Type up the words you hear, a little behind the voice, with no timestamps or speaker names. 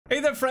Hey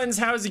there friends,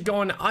 how's it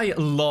going? I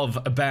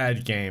love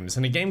bad games,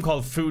 and a game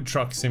called Food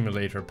Truck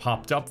Simulator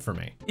popped up for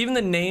me. Even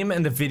the name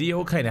and the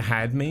video kind of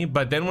had me,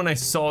 but then when I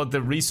saw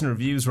the recent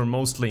reviews were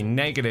mostly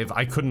negative,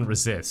 I couldn't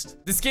resist.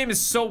 This game is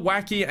so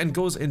wacky and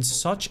goes in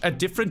such a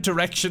different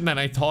direction than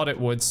I thought it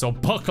would, so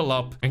buckle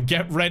up and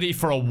get ready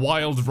for a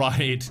wild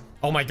ride.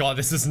 Oh my god,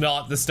 this is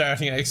not the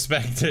starting I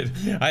expected.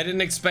 I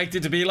didn't expect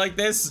it to be like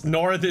this,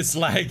 nor this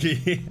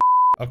laggy.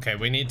 Okay,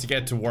 we need to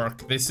get to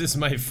work. This is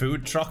my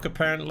food truck,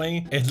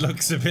 apparently. It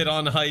looks a bit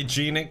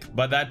unhygienic,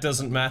 but that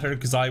doesn't matter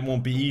because I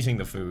won't be eating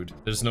the food.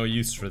 There's no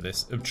use for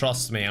this.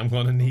 Trust me, I'm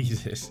gonna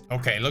need it.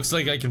 Okay, looks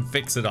like I can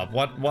fix it up.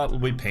 What will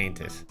we paint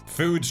it?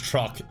 Food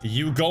truck.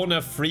 You gonna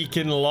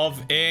freaking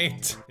love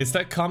it. Is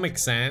that Comic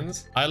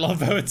Sans? I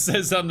love how it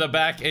says on the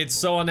back, it's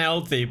so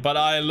unhealthy, but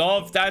I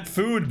love that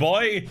food,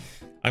 boy.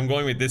 I'm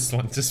going with this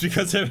one, just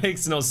because it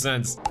makes no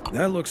sense.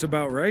 That looks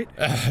about right.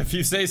 If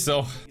you say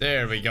so.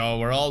 There we go,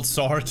 we're all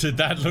sorted.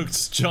 That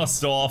looks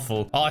just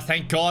awful. Oh,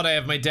 thank God I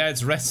have my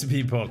dad's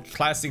recipe book.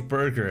 Classic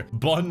burger.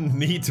 Bun,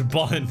 meat,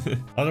 bun.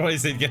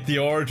 Otherwise they'd get the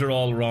order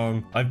all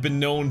wrong. I've been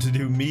known to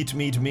do meat,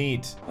 meat,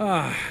 meat.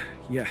 Ah,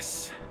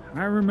 yes.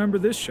 I remember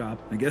this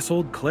shop. I guess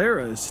old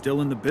Clara is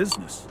still in the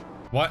business.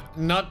 What?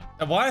 Not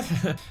what?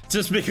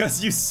 Just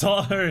because you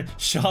saw her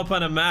shop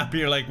on a map,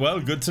 you're like, well,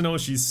 good to know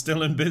she's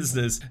still in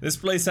business. This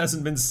place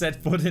hasn't been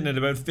set foot in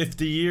about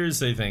 50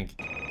 years, I think.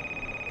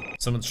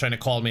 Someone's trying to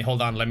call me.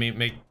 Hold on, let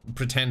me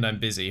pretend I'm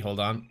busy.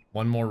 Hold on.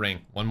 One more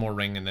ring,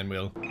 and then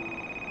we'll...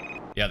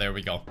 Yeah, there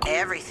we go.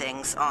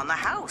 Everything's on the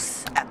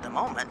house at the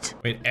moment.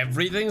 Wait,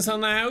 everything's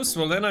on the house?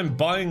 Well, then I'm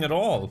buying it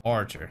all.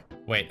 Order.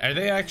 Wait, are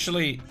they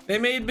actually... They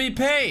made me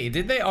pay,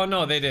 did they? Oh,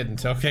 no, they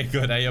didn't. Okay,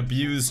 good. I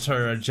abused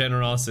her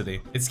generosity.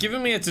 It's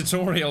giving me a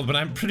tutorial, but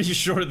I'm pretty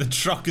sure the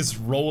truck is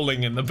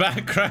rolling in the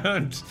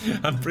background.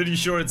 I'm pretty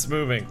sure it's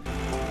moving.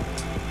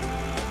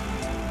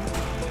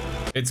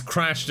 It's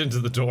crashed into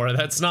the door.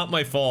 That's not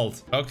my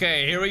fault.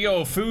 Okay, here we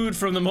go. Food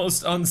from the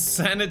most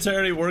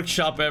unsanitary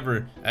workshop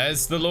ever.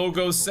 As the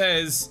logo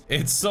says,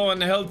 it's so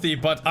unhealthy,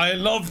 but I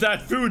love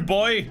that food,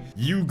 boy.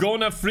 You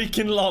gonna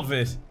freaking love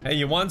it. Hey,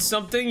 you want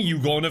something? You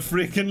gonna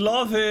freaking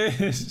love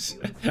it.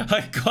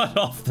 I got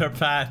off their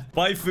path.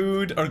 Buy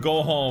food or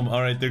go home.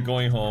 All right, they're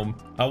going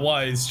home. A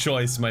wise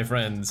choice, my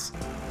friends.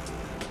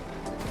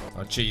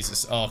 Oh,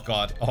 Jesus. Oh,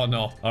 God. Oh,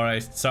 no. All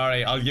right.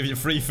 Sorry. I'll give you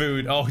free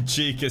food. Oh,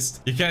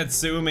 cheekest. You can't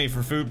sue me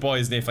for food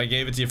poisoning if I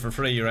gave it to you for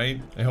free,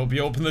 right? I hope you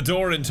open the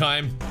door in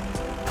time.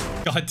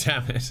 God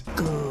damn it.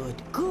 Good,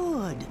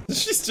 good.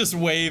 She's just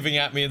waving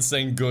at me and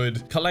saying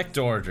good. Collect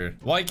order.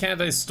 Why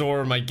can't I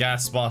store my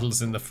gas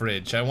bottles in the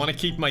fridge? I want to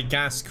keep my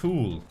gas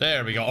cool.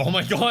 There we go. Oh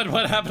my God,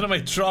 what happened to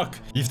my truck?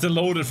 You have to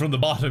load it from the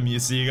bottom, you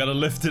see. You gotta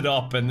lift it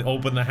up and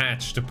open the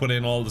hatch to put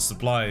in all the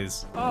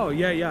supplies. Oh,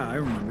 yeah, I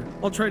remember.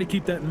 I'll try to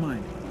keep that in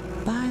mind.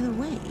 By the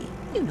way,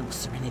 you know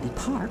Serenity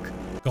Park.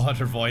 God,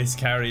 her voice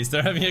carries.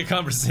 They're having a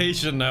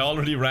conversation. I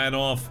already ran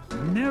off.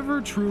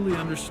 Never truly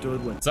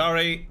understood what...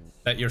 Sorry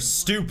that you're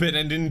stupid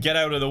and didn't get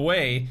out of the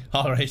way.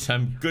 Alright,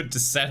 I'm good to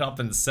set up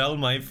and sell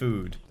my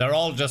food. They're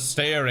all just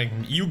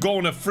staring. You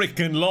gonna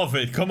freaking love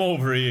it. Come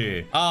over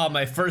here. Ah,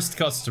 my first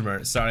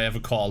customer. Sorry, I have a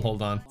call.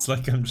 Hold on. It's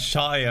like I'm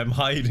shy. I'm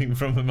hiding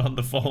from him on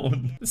the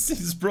phone. This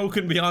is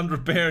broken beyond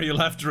repair. You'll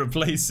have to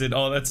replace it.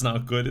 Oh, that's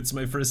not good. It's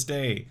my first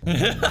day.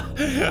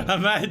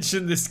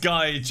 Imagine this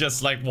guy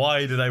just like,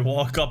 why did I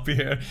walk up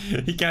here?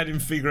 He can't even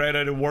figure out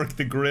how to work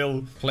the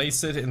grill.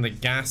 Place it in the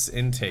gas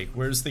intake.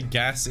 Where's the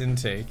gas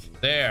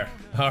intake? There.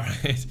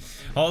 Alright.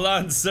 Hold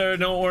on, sir.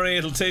 Don't worry.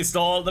 It'll taste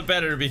all the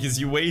better because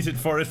you waited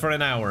for it for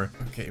an hour.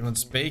 Okay, he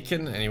wants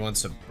bacon and he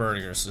wants a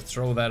burger. So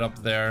throw that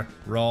up there.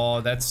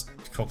 Raw. That's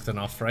cooked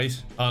enough, right?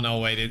 Oh, no,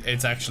 wait.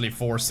 It's actually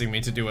forcing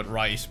me to do it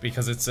right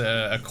because it's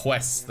a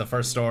quest, the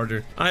first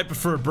order. I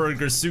prefer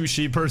burger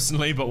sushi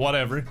personally, but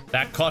whatever.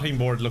 That cutting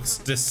board looks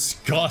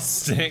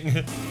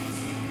disgusting.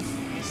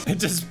 I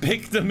just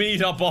pick the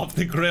meat up off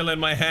the grill in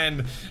my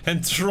hand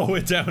and throw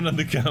it down on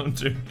the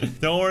counter.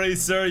 Don't worry,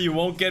 sir, you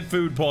won't get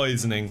food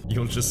poisoning.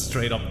 You'll just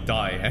straight up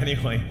die.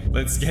 Anyway,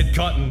 let's get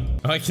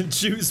cutting. I can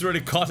choose where to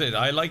cut it.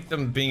 I like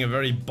them being a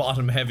very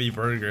bottom-heavy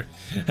burger.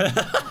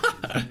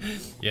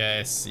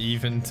 Yes,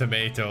 even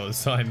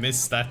tomatoes. I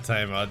missed that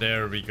time. Oh,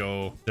 there we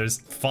go. There's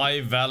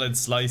 5 valid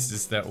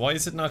slices there. Why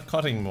is it not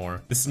cutting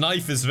more? This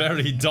knife is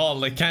very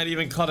dull. I can't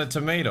even cut a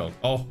tomato.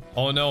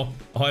 Oh no.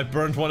 Oh, I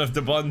burnt one of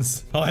the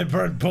buns. Oh, I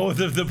burnt both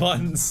of the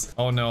buns.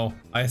 Oh no,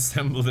 I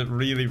assembled it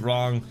really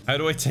wrong. How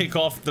do I take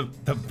off the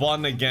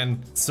bun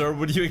again? Sir,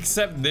 would you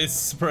accept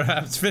this?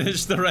 Perhaps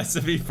finish the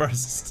recipe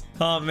first.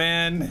 Oh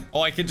man.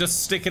 Oh, I can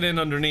just stick it in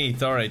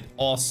underneath. All right,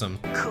 awesome.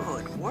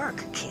 Good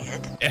work,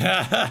 kid.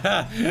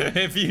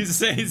 If you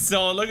say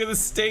so. Look at the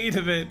state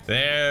of it.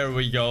 There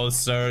we go,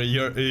 sir.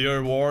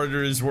 Your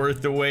order is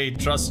worth the wait.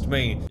 Trust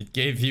me. It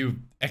gave you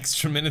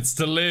extra minutes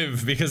to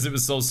live because it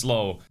was so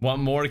slow. What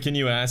more can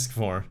you ask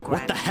for?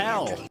 What the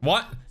hell?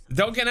 What?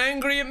 Don't get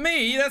angry at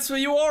me. That's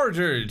what you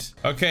ordered.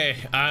 Okay,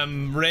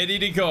 I'm ready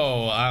to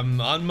go.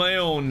 I'm on my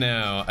own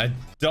now. A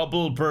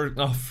double burger.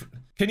 Oh,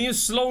 Can you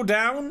slow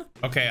down?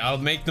 Okay, I'll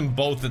make them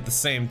both at the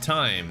same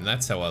time.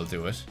 That's how I'll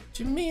do it.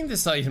 Do you mean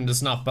this item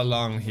does not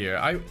belong here?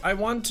 I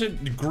want to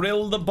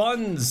grill the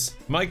buns.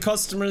 My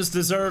customers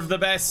deserve the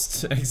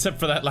best. Except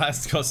for that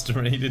last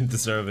customer, he didn't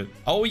deserve it.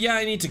 Oh yeah,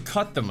 I need to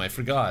cut them, I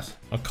forgot.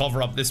 I'll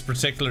cover up this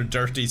particular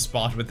dirty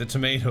spot with the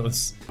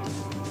tomatoes.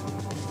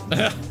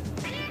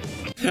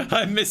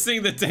 I'm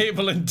missing the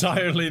table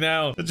entirely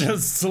now.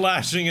 Just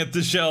slashing at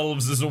the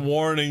shelves as a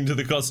warning to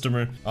the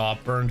customer. Oh,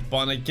 burnt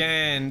bun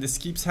again. This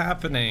keeps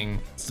happening.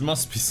 There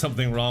must be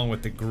something wrong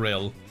with the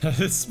grill.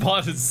 This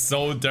spot is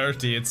so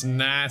dirty. It's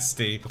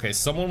nasty. Okay,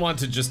 someone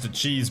wanted just a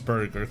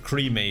cheeseburger.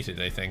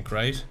 Cremated, I think,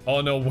 right?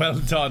 Oh no, well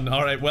done.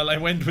 All right, well, I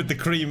went with the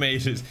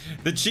cremated.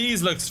 The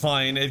cheese looks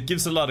fine. It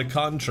gives a lot of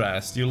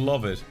contrast. You'll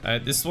love it.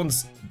 This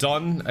one's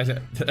done.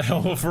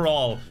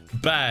 Overall,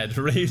 bad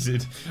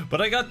rated.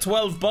 But I got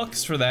 12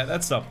 bucks for that.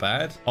 That's not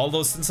bad.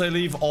 Although since I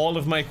leave all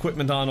of my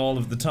equipment on all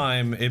of the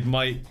time, it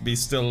might be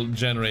still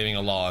generating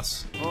a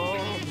loss.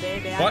 Oh,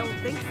 baby, What? I don't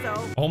think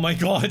so. Oh my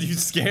god, you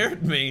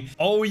scared me.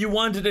 Oh, you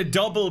wanted a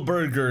double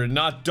burger,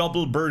 not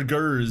double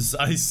burgers.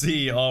 I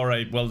see. All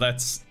right, well,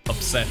 that's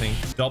upsetting.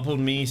 Double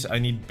meat. I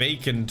need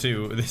bacon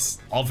too. This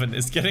oven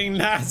is getting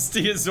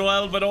nasty as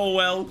well, but oh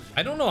well.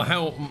 I don't know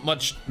how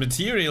much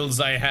materials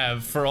I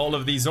have for all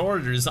of these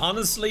orders.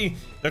 Honestly,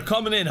 they're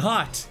coming in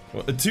hot.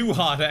 Well, too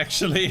hot,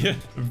 actually.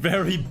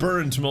 Very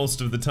burnt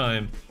most of the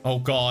time. Oh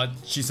god,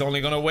 she's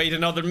only gonna wait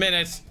another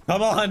minute.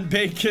 Come on,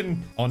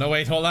 bacon. Oh no,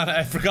 wait, hold on.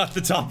 I forgot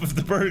the top of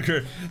the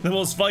burger. The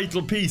most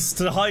vital piece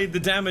to hide the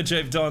damage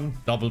I've done.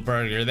 Double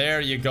burger. There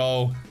you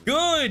go.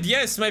 Good.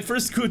 Yes, my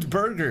first good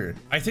burger.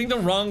 I think the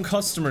wrong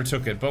customer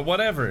took it, but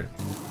whatever.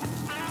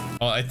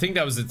 Oh, I think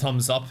that was a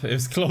thumbs up. It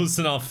was close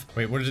enough.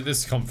 Wait, where did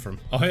this come from?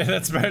 Oh yeah,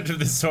 that's part of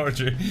this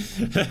order.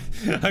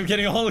 I'm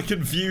getting all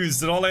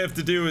confused, and all I have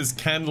to do is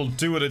candle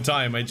 2 at a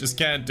time. I just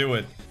can't do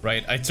it.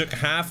 Right, I took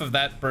half of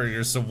that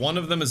burger, so one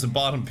of them is a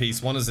bottom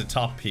piece, one is a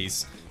top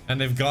piece. And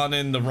they've gone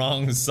in the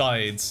wrong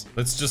sides.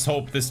 Let's just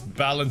hope this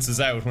balances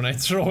out when I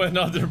throw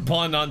another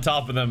bun on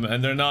top of them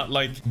and they're not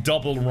like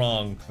double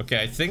wrong.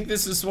 Okay, I think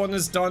this one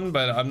is done,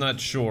 but I'm not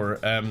sure.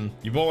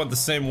 You both want the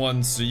same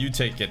one, so you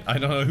take it. I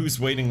don't know who's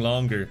waiting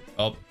longer.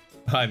 Oh,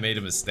 I made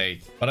a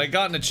mistake. But I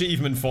got an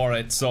achievement for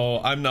it, so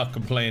I'm not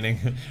complaining.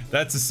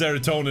 That's a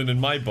serotonin in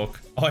my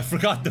book. Oh, I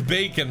forgot the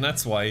bacon,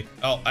 that's why.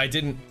 Oh, I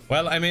didn't.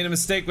 Well, I made a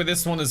mistake with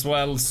this one as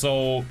well,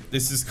 so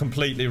this is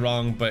completely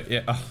wrong, but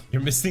yeah. Oh,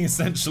 you're missing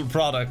essential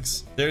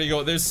products. There you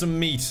go, there's some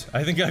meat.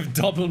 I think I have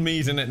double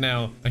meat in it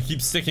now. I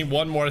keep sticking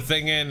one more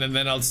thing in, and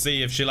then I'll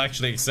see if she'll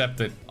actually accept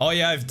it. Oh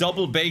yeah, I have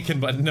double bacon,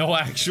 but no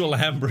actual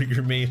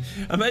hamburger meat.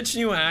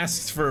 Imagine you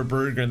asked for a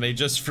burger and they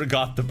just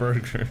forgot the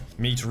burger.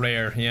 Meat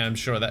rare, yeah, I'm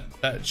sure that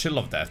she'll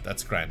love that.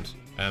 That's grand.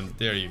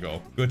 There you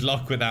go. Good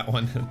luck with that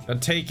one.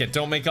 Take it,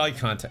 don't make eye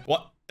contact.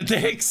 What?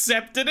 They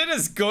accepted it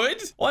as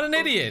good? What an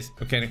idiot.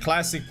 Okay, and a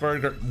classic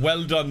burger.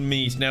 Well done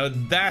meat. Now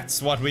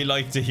that's what we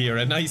like to hear.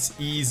 A nice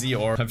easy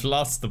or I've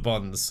lost the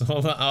buns.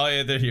 Hold on. Oh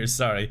yeah, they're here.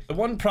 Sorry. The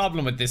one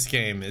problem with this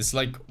game is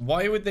like,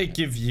 why would they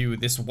give you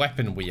this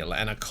weapon wheel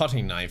and a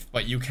cutting knife,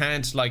 but you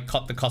can't like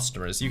cut the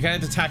customers? You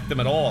can't attack them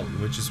at all,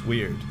 which is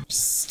weird.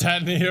 Just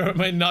standing here with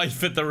my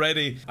knife at the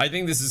ready. I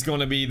think this is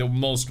going to be the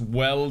most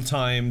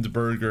well-timed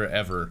burger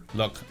ever.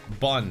 Look,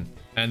 bun.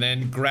 And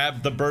then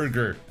grab the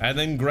burger, and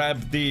then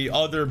grab the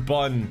other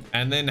bun,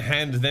 and then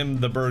hand them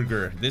the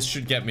burger. This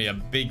should get me a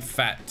big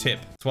fat tip.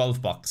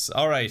 12 bucks.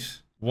 All right,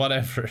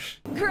 whatever.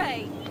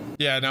 Great.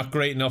 Yeah, not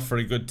great enough for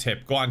a good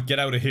tip. Go on, get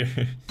out of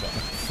here.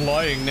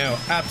 Flying now,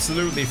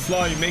 absolutely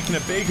flying, making a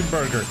bacon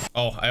burger.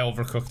 Oh, I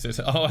overcooked it.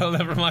 Oh, well,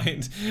 never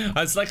mind.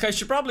 I was like, I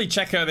should probably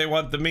check how they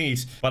want the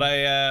meat, but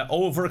I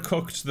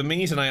overcooked the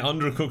meat and I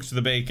undercooked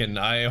the bacon.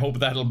 I hope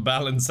that'll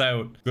balance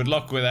out. Good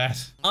luck with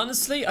that.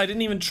 Honestly, I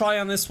didn't even try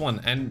on this one,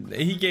 and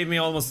he gave me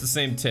almost the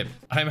same tip.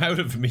 I'm out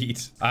of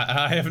meat.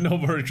 I have no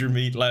burger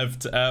meat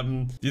left.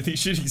 Do you think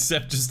she'd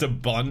accept just a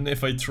bun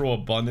if I throw a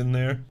bun in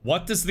there?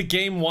 What does the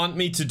game want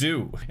me to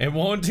do? It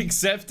won't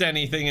accept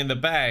anything in the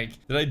bag.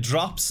 Did I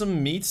drop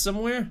some meat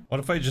somewhere? What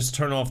if I just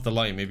turn off the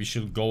light? Maybe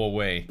she'll go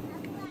away.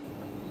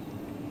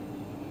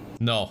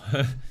 No.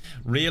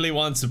 Really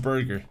wants a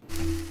burger.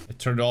 I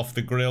turned off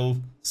the grill.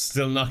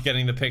 Still not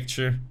getting the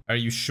picture. Are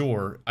you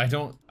sure? I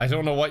don't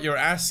know what you're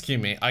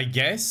asking me. I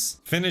guess?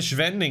 Finish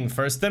vending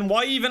first. Then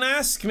why even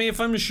ask me if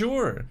I'm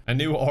sure? A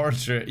new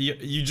order.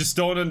 You just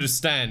don't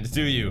understand,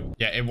 do you?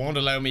 Yeah, it won't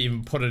allow me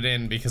even put it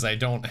in because I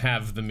don't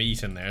have the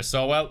meat in there.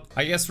 So, well,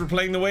 I guess we're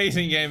playing the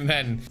waiting game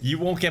then. You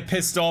won't get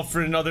pissed off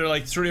for another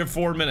like 3 or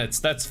 4 minutes.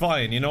 That's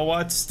fine. You know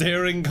what?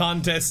 Staring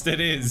contest it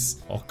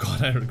is. Oh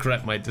god, I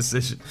regret my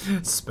decision.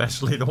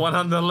 Especially the one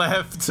on the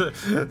left.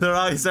 Their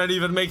eyes aren't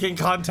even making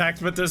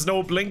contact, but there's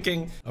no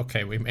blinking.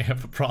 Okay, we may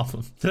have a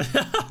problem.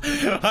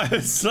 I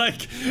was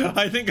like,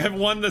 I think I've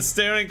won the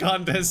staring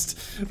contest.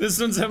 This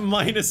one's at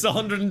minus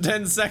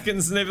 110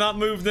 seconds and they've not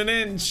moved an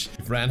inch.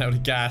 We've ran out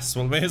of gas.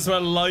 Well, may as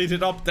well light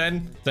it up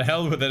then. To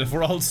hell with it. If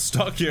we're all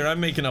stuck here, I'm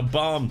making a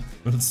bomb.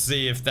 We'll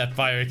see if that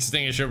fire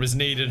extinguisher was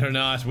needed or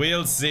not.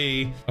 We'll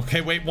see.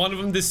 Okay, wait, one of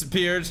them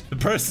disappeared. The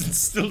person's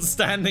still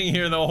standing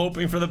here though,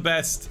 hoping for the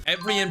best.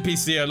 Every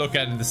NPC I look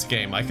at in this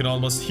game, I can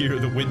almost hear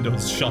the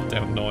Windows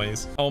shutdown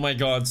noise. Oh my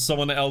god,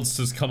 someone else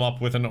has come up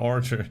with an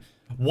order.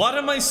 What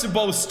am I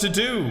supposed to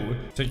do?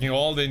 Taking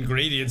all the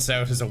ingredients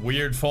out is a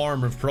weird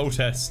form of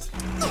protest.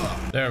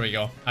 There we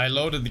go. I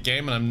loaded the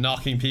game and I'm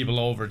knocking people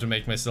over to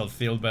make myself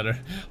feel better.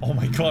 Oh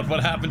my god,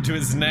 what happened to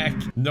his neck?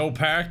 No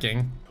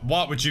parking.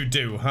 What would you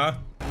do, huh?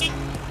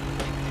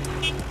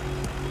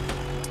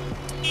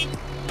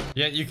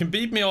 Yeah, you can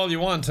beat me all you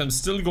want. I'm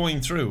still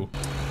going through.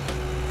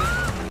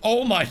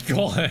 Oh my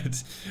god.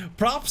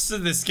 Props to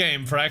this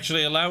game for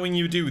actually allowing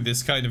you do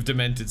this kind of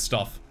demented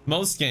stuff.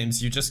 Most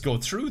games, you just go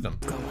through them.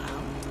 Go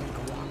out, take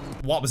a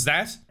walk. What was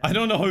that? I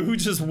don't know who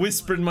just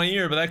whispered in my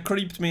ear, but that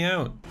creeped me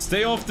out.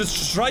 Stay off the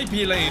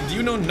stripey lane. Do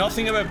you know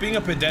nothing about being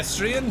a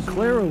pedestrian?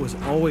 Clara was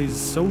always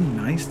so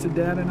nice to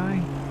Dad and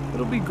I.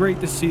 It'll be great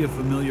to see a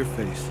familiar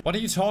face. What are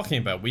you talking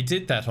about? We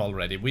did that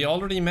already. We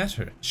already met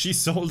her. She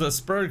sold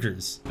us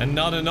burgers. And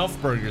not enough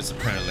burgers,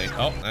 apparently.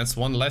 Oh, that's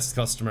one less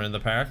customer in the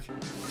park.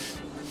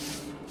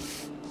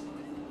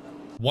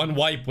 One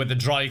wipe with a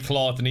dry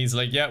cloth and he's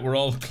like, yeah, we're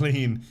all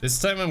clean. This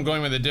time I'm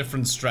going with a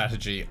different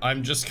strategy.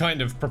 I'm just kind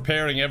of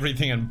preparing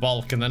everything in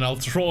bulk and then I'll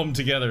throw them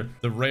together.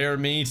 The rare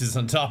meat is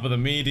on top of the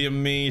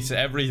medium meat.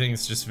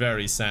 Everything's just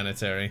very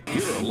sanitary. You're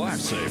a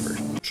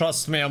lifesaver.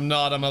 Trust me, I'm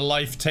not. I'm a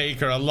life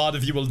taker. A lot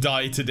of you will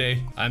die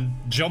today. I'm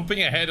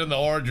jumping ahead on the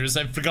orders.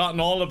 I've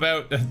forgotten all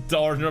about the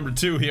order number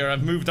 2 here.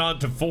 I've moved on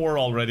to 4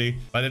 already.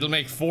 But it'll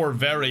make 4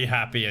 very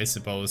happy, I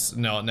suppose.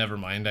 No, never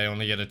mind. I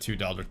only get a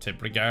 $2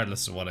 tip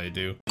regardless of what I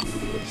do.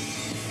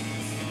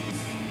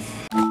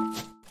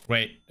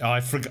 Wait, oh,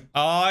 I forgot.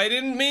 Oh, I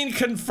didn't mean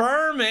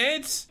confirm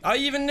it. I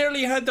even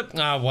nearly had the...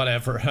 Ah,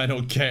 whatever. I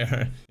don't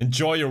care.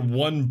 Enjoy your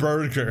 1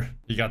 burger.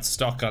 He got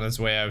stuck on his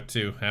way out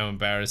too. How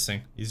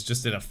embarrassing. He's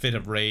just in a fit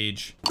of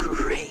rage.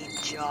 Great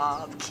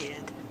job,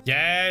 kid.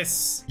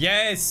 Yes!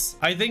 Yes!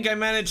 I think I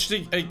managed to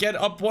get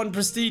up 1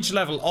 prestige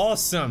level.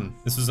 Awesome!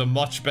 This was a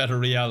much better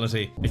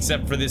reality.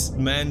 Except for this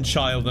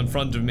man-child in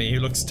front of me who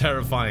looks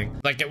terrifying.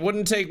 Like, it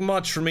wouldn't take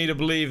much for me to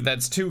believe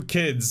that's 2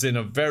 kids in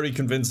a very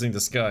convincing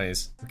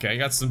disguise. Okay, I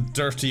got some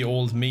dirty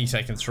old meat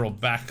I can throw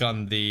back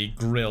on the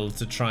grill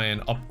to try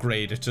and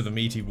upgrade it to the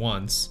meat he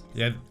wants.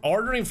 Yeah,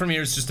 ordering from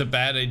here is just a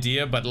bad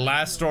idea, but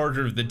last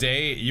order of the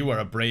day, you are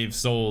a brave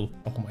soul.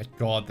 Oh my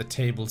god, the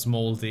table's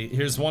moldy.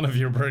 Here's one of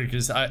your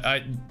burgers.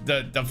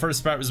 The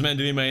first part was meant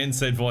to be my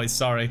inside voice,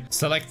 sorry.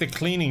 Select the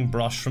cleaning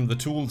brush from the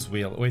tools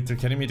wheel. Wait, they're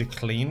getting me to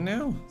clean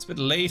now? It's a bit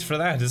late for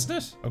that, isn't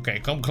it? Okay,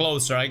 come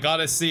closer. I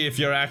gotta see if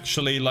you're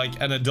actually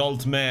like an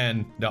adult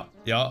man. No,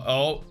 yeah,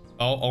 oh,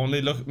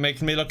 only look,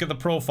 making me look at the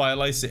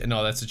profile. I see.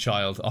 No, that's a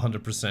child,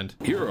 100%.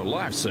 You're a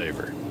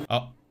lifesaver.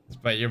 Oh,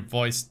 but your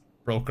voice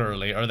broke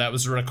early, or that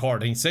was a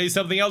recording. Say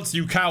something else,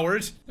 you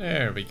coward.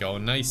 There we go,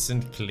 nice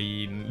and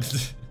clean.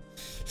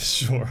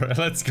 Sure,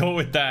 let's go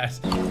with that.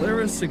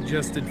 Clara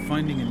suggested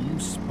finding a new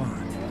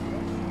spot.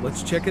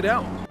 Let's check it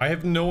out. I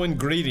have no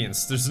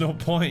ingredients. There's no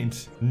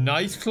point.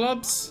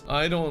 Nightclubs?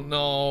 I don't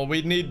know.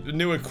 We need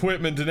new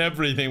equipment and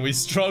everything. We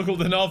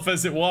struggled enough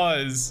as it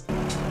was.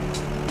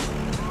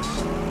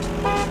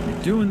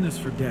 You're doing this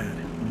for Dad.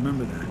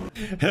 Remember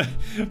that.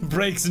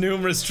 Breaks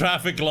numerous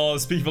traffic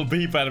laws. People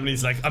beep at him and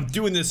he's like, I'm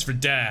doing this for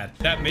Dad.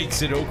 That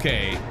makes it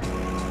okay.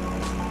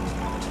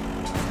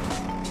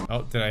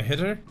 Oh, did I hit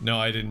her?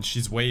 No, I didn't.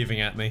 She's waving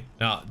at me.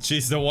 No,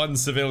 she's the one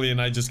civilian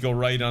I just go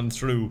right on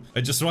through.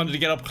 I just wanted to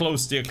get up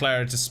close to you,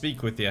 Clara, to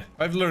speak with you. If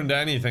I've learned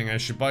anything, I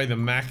should buy the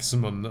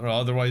maximum, or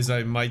otherwise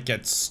I might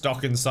get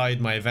stuck inside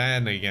my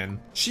van again.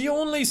 She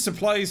only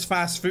supplies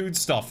fast food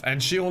stuff,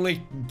 and she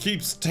only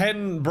keeps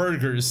 10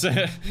 burgers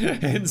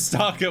in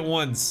stock at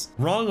once.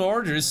 Wrong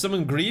orders, some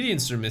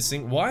ingredients are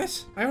missing.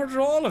 What? I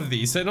ordered all of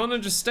these. I don't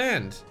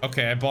understand.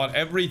 Okay, I bought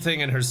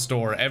everything in her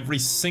store, every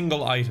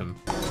single item.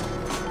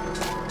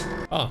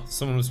 Oh,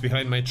 someone was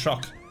behind my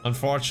truck.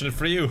 Unfortunate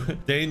for you.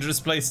 Dangerous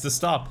place to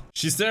stop.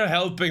 She's there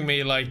helping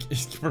me, like,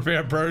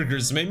 prepare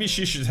burgers. Maybe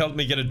she should help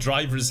me get a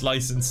driver's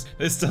license.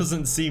 This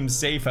doesn't seem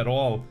safe at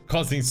all.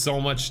 Causing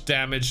so much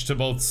damage to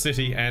both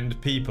city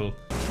and people.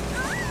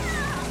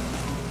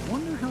 I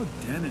wonder how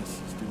Dennis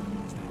is doing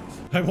these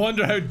days. I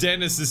wonder how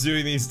Dennis is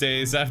doing these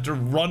days after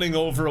running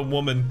over a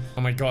woman.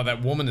 Oh my god,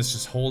 that woman is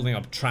just holding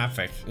up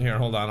traffic. Here,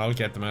 hold on. I'll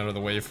get them out of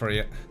the way for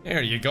you.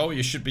 There you go.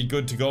 You should be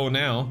good to go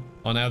now.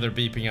 Oh, now they're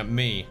beeping at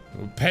me.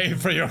 Pay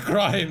for your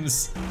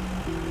crimes.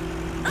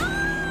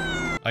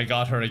 I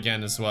got her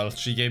again as well.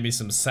 She gave me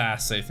some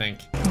sass, I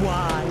think.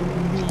 Why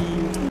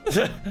me?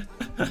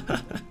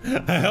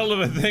 A hell of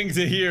a thing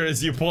to hear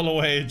as you pull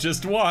away.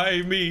 Just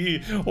why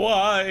me?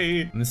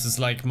 Why? And this is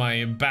like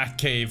my bat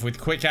cave with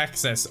quick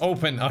access.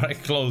 Open. All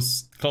right,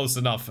 close. Close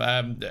enough.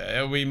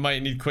 We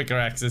might need quicker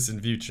access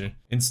in future.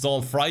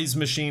 Install fries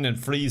machine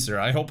and freezer.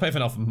 I hope I have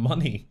enough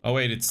money. Oh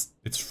wait,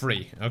 it's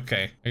free.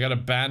 Okay. I got a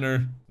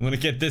banner. I'm gonna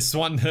get this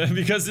one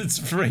because it's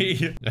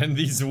free. And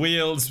these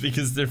wheels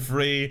because they're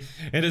free.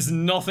 It has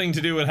nothing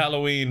to do with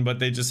Halloween, but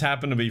they just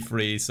happen to be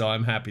free, so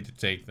I'm happy to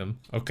take them.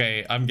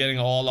 Okay, I'm getting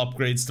all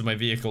upgrades to my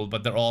vehicle,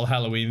 but they're all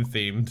Halloween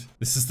themed.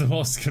 This is the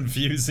most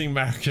confusing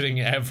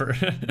marketing ever.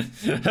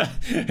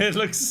 It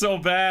looks so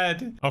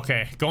bad.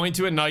 Okay, going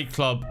to a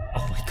nightclub.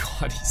 Oh my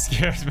god, he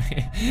scared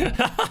me.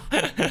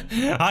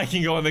 I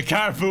can go in the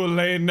carpool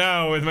lane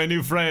now with my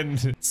new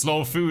friend.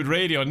 Slow food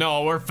radio.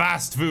 No, we're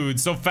fast food.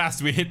 So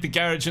fast we hit the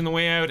garage on the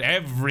way out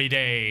every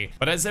day.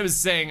 But as I was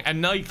saying, a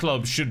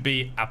nightclub should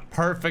be a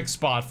perfect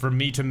spot for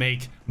me to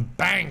make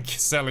bank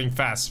selling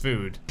fast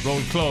food.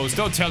 Road closed.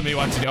 Don't tell me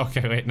what to do.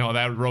 Okay, wait, no,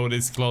 that road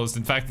is closed.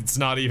 In fact, it's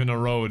not even a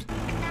road.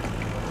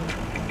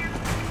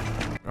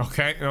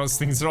 Okay, those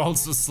things are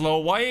also slow.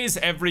 Why is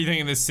everything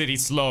in this city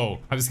slow?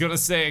 I was gonna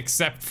say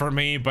except for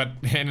me, but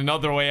in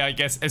another way, I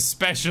guess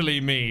especially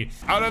me.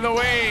 Out of the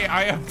way!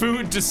 I have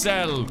food to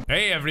sell!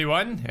 Hey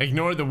everyone,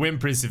 ignore the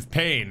whimpers of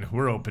pain.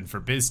 We're open for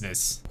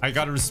business. I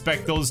gotta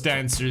respect those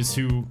dancers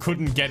who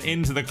couldn't get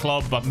into the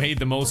club but made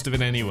the most of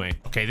it anyway.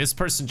 Okay, this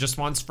person just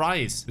wants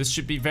fries. This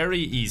should be very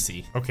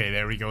easy. Okay,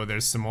 there we go.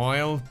 There's some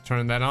oil.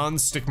 Turn that on.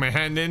 Stick my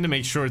hand in to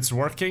make sure it's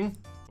working.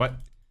 What?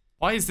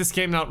 Why is this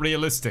game not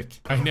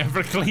realistic? I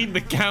never cleaned the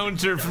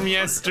counter from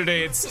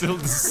yesterday. It's still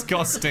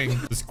disgusting.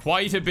 There's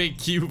quite a big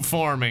queue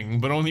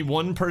forming, but only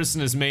one person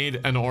has made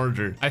an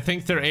order. I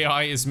think their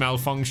AI is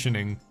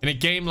malfunctioning. In a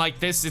game like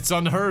this, it's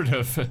unheard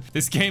of.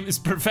 This game is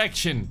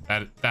perfection.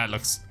 That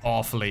looks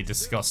awfully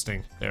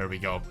disgusting. There we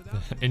go.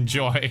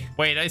 Enjoy.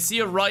 Wait, I see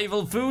a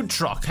rival food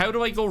truck. How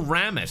do I go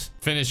ram it?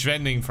 Finish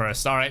vending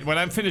first. All right, when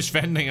I'm finished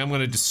vending, I'm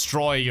gonna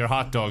destroy your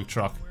hot dog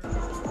truck.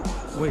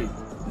 Wait,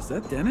 is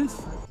that Dennis?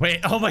 Wait,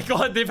 oh my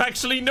god, they've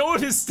actually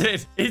noticed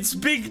it! It's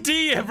Big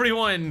D,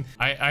 everyone!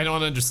 I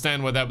don't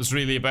understand what that was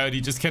really about.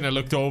 He just kind of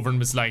looked over and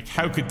was like,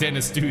 how could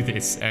Dennis do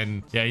this?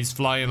 And yeah, he's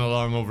flying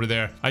along over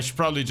there. I should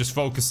probably just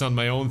focus on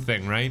my own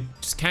thing, right?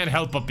 Just can't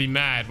help but be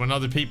mad when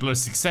other people are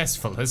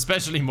successful,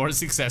 especially more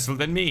successful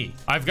than me.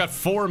 I've got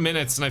 4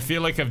 minutes and I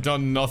feel like I've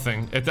done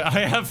nothing.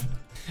 I have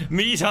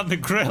meat on the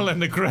grill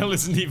and the grill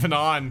isn't even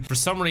on. For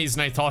some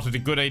reason I thought it a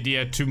good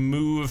idea to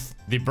move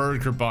the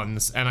burger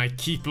buns and I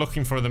keep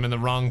looking for them in the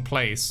wrong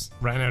place.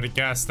 Ran out of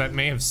gas. That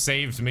may have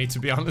saved me, to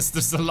be honest.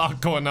 There's a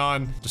lot going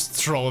on. Just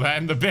throw that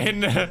in the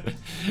bin.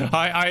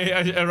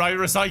 I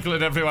recycle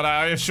it, everyone.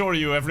 I assure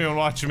you, everyone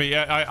watching me,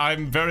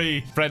 I'm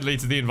very friendly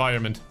to the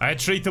environment. I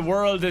treat the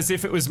world as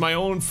if it was my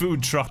own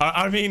food truck.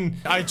 I mean,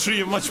 I treat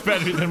it much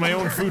better than my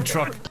own food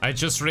truck. I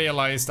just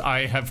realized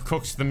I have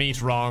cooked the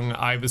meat wrong.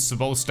 I was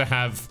supposed to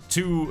have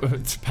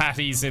 2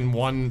 patties in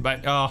one,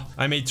 but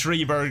I made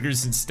 3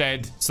 burgers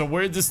instead. So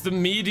where does the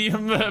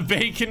medium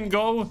bacon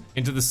go?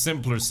 Into the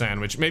simpler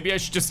sandwich. Maybe I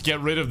should just get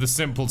rid of the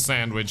simple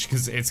sandwich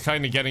because it's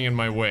kind of getting in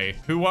my way.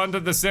 Who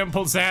wanted the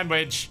simple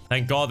sandwich?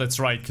 Thank God that's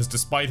right, because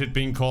despite it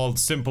being called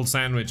simple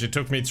sandwich, it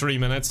took me 3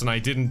 minutes and I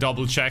didn't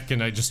double check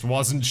and I just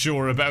wasn't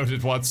sure about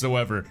it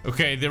whatsoever.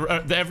 Okay,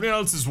 everyone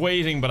else is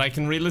waiting, but I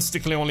can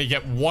realistically only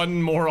get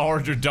 1 more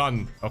order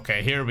done.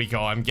 Okay, here we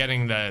go. I'm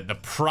getting the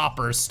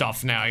proper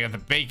stuff now. I got the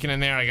bacon in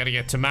there. I gotta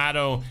get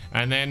tomato,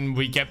 and then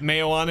we get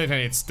mayo on it,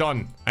 and it's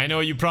done. I know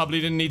you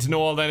probably didn't need to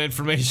know all that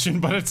information,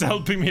 but it's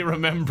helping me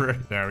remember.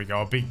 There we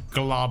go, a big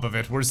glob of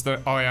it. Where's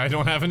the... oh yeah, I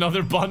don't have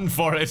another bun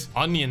for it.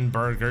 Onion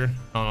burger.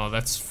 Oh no,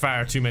 that's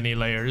far too many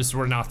layers.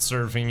 We're not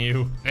serving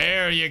you.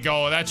 There you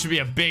go. That should be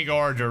a big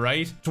order,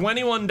 right?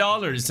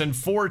 $21 and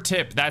 4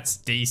 tip. That's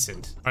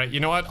decent. All right, you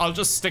know what? I'll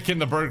just stick in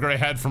the burger I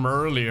had from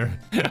earlier.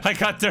 I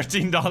got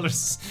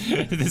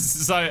 $13.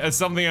 This is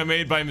something I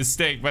made by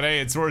mistake, but hey,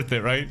 it's worth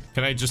it, right?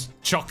 Can I just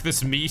chuck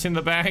this meat in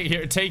the bag?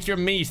 Here, take your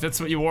meat. That's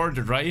what you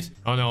ordered, right?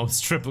 Oh no, it's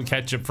triple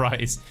ketchup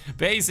fries.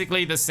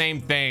 Basically the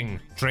same thing.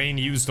 Train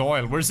used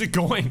oil. Where's it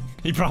going?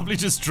 He probably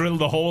just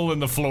drilled a hole in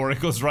the floor. It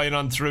goes right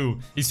on through.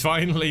 He's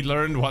finally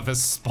learned what a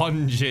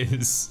sponge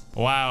is.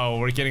 Wow,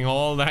 we're getting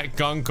all that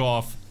gunk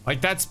off. Like,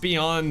 that's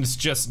beyond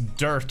just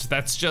dirt.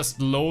 That's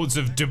just loads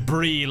of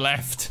debris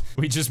left.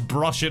 We just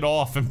brush it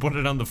off and put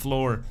it on the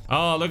floor.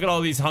 Oh, look at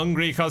all these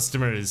hungry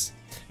customers.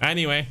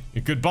 Anyway,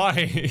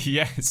 goodbye.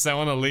 Yes, I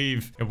want to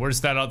leave.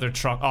 Where's that other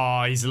truck?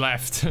 Oh, he's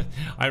left.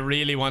 I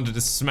really wanted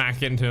to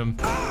smack into him.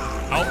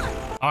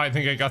 Oh, I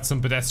think I got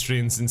some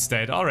pedestrians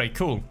instead. All right,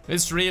 cool.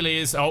 This really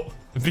is,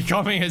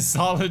 becoming a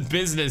solid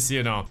business,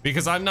 you know,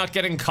 because I'm not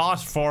getting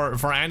caught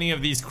for any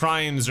of these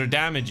crimes or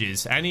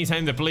damages.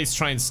 Anytime the police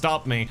try and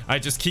stop me, I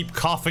just keep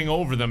coughing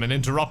over them and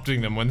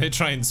interrupting them when they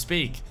try and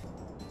speak.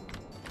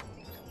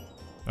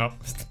 Oh,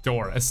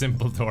 door. A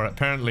simple door.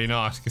 Apparently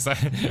not, because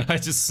I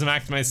just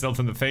smacked myself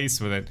in the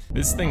face with it.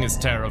 This thing is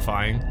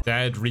terrifying.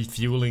 Dad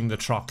refueling the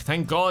truck.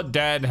 Thank God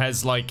Dad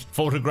has, like,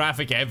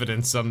 photographic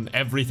evidence on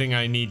everything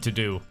I need to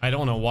do. I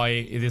don't know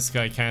why this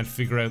guy can't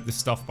figure out this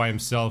stuff by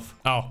himself.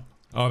 Oh,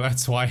 Oh,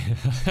 that's why.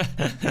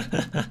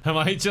 Am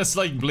I just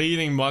like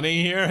bleeding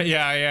money here?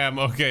 Yeah, I am.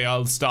 Okay,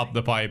 I'll stop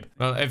the pipe.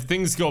 Well, if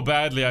things go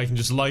badly, I can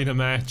just light a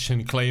match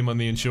and claim on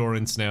the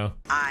insurance now.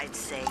 I'd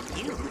say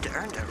you'd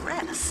earned a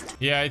rest.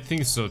 Yeah, I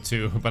think so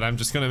too, but I'm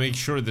just gonna make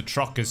sure the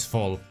truck is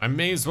full. I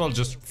may as well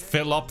just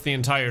fill up the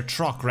entire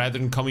truck rather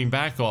than coming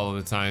back all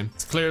the time.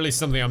 It's clearly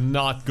something I'm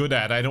not good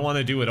at. I don't want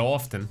to do it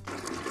often.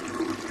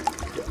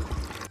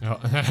 Oh,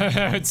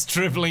 it's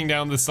dribbling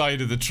down the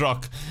side of the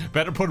truck.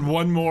 Better put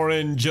one more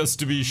in just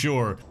to be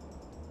sure.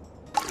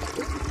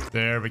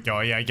 There we go.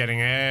 Yeah, getting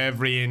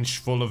every inch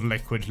full of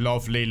liquid.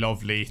 Lovely,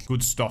 lovely.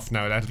 Good stuff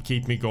now. That'll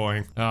keep me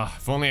going.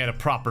 If only I had a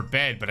proper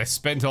bed, but I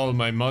spent all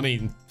my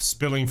money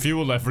spilling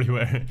fuel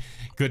everywhere.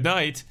 Good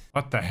night.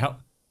 What the hell?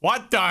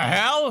 What the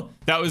hell?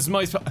 That was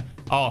my...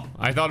 Oh,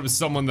 I thought it was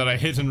someone that I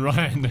hit and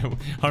ran.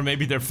 Or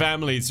maybe their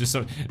families or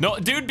something. No,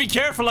 dude, be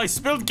careful. I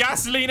spilled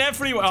gasoline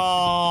everywhere.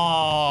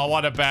 Oh,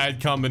 what a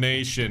bad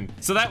combination.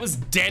 So that was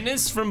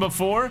Dennis from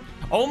before?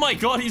 Oh my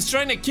god, he's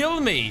trying to kill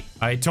me.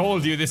 I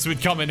told you this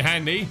would come in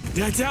handy.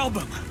 Dad's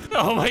album.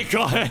 Oh my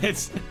god.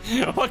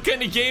 What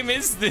kind of game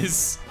is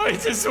this? I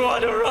just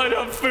want to run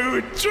a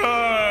food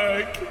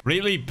truck.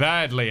 Really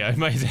badly, I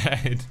might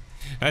add.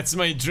 That's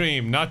my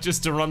dream, not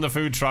just to run the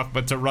food truck,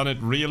 but to run it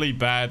really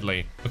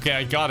badly. Okay,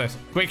 I got it.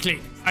 Quickly,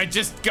 I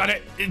just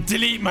gotta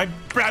delete my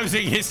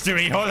browsing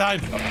history. Hold on.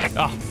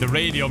 Oh, the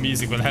radio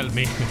music will help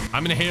me.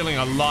 I'm inhaling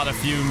a lot of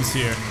fumes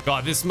here.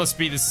 God, this must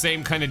be the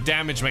same kind of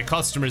damage my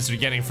customers are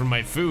getting from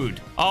my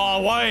food.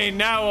 Oh, why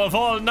now of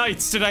all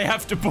nights did I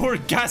have to pour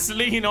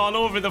gasoline all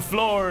over the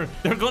floor?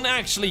 They're gonna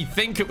actually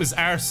think it was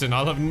arson.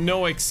 I'll have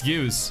no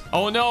excuse.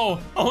 Oh no.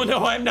 Oh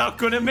no, I'm not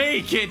gonna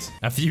make it.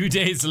 A few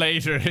days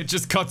later, it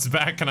just cuts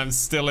back and I'm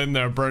still in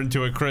there burned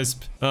to a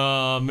crisp.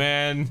 Oh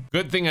man.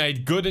 Good thing I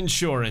had good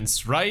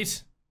insurance,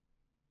 right?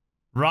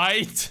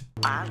 Right?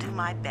 I'll do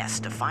my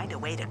best to find a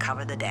way to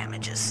cover the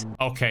damages.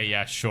 Okay,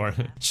 yeah, sure.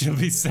 She'll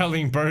be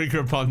selling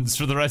burger buns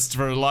for the rest of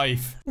her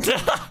life.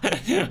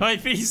 My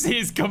PC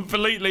is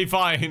completely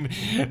fine.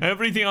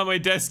 Everything on my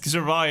desk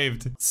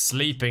survived.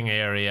 Sleeping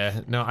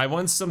area. No, I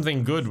want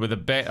something good with a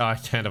bed. Oh, I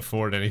can't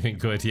afford anything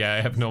good. Yeah,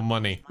 I have no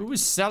money. Who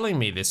is selling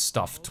me this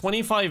stuff?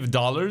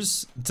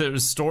 $25 to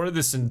restore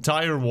this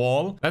entire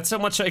wall? That's how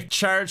much I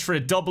charge for a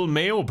double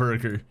mayo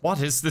burger.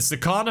 What is this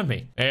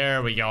economy?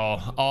 There we go.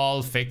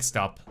 All fixed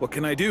up. What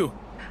can I do?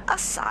 A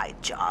side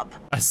job.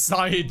 A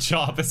side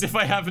job, as if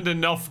I haven't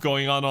enough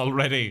going on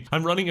already.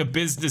 I'm running a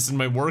business and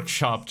my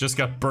workshop just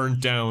got burnt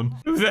down.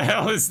 Who the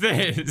hell is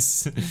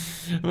this?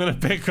 I'm gonna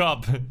pick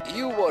up.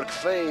 You work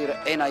fair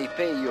and I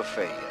pay you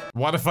fair.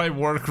 What if I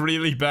work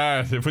really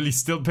bad? Will he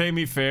still pay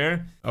me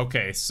fair?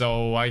 Okay,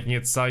 so I can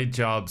get side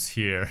jobs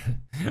here.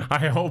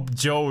 I hope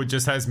Joe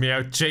just has me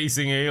out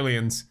chasing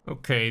aliens.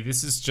 Okay,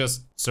 this is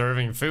just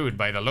serving food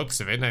by the looks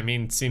of it. I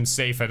mean, it seems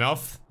safe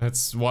enough.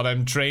 That's what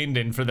I'm trained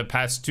in for the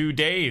past 2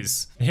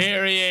 days.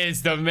 Here he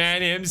is, the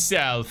man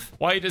himself.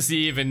 Why does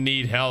he even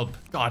need help?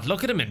 God,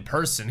 look at him in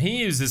person. He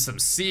uses some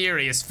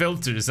serious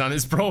filters on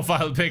his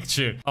profile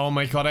picture. Oh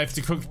my god, I have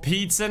to cook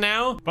pizza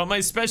now? But my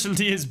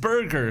specialty is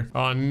burger.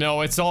 Oh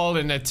no, it's all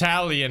in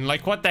Italian.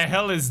 Like, what the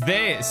hell is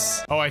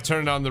this? Oh, I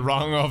turned on the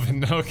wrong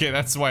oven. Okay,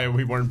 that's why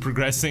we weren't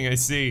progressing, I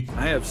see.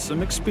 I have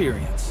some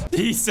experience.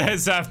 He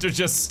says after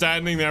just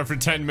standing there for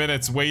 10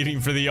 minutes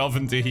waiting for the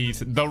oven to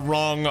heat. The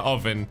wrong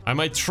oven. I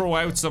might throw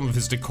out some of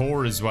his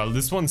decor as well.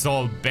 This one's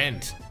all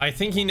bent. I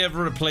think he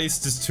never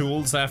replaced his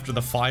tools after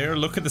the fire.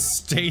 Look at the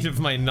state of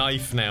my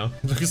knife now.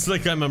 It looks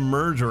like I'm a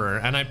murderer,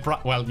 and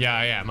well, yeah,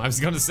 I am. I was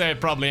gonna say I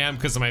probably am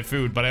because of my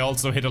food, but I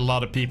also hit a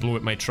lot of people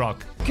with my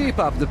truck. Keep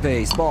up the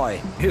pace,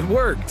 boy. It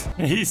worked.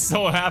 He's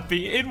so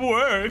happy. It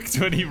worked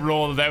when he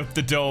rolled out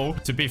the dough.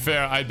 To be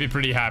fair, I'd be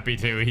pretty happy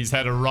too. He's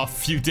had a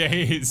rough few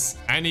days.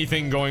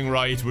 Anything going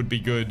right would be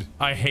good.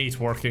 I hate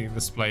working in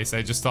this place.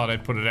 I just thought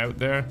I'd put it out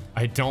there.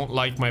 I don't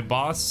like my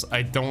boss.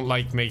 I don't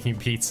like making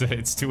pizza.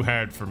 It's too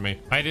hard for me.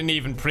 I didn't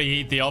even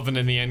preheat the oven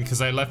in the end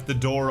because I left the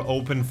door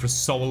open for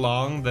so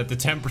long that the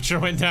temperature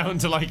went down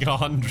to like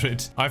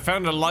 100. I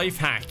found a life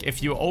hack.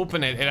 If you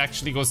open it, it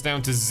actually goes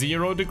down to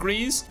 0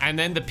 degrees and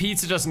then the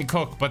pizza doesn't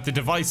cook, but the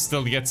device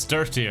still gets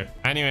dirtier.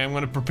 Anyway, I'm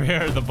going to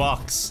prepare the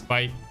box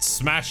by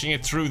smashing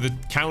it through the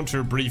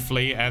counter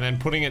briefly and then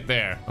putting it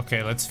there.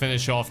 Okay, let's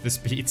finish off this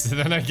pizza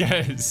then, I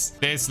guess.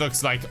 This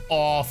looks like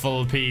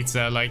awful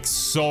pizza, like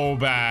so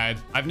bad.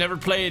 I've never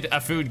played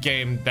a food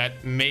game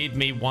that made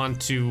me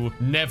want to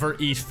never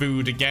eat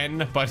food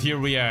again, but here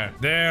we are.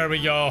 There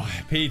we go.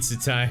 Pizza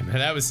time.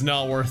 That was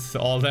not worth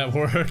all that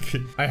work.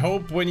 I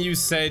hope when you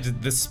said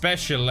the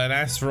special and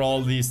asked for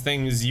all these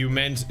things, you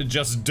meant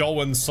just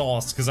dough and sauce.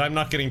 cost because I'm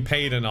not getting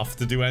paid enough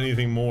to do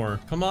anything more.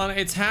 Come on,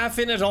 it's half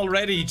in it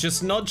already.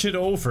 Just nudge it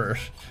over.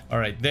 All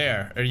right,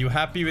 there. Are you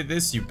happy with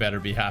this? You better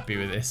be happy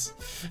with this.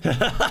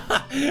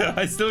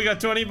 I still got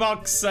 20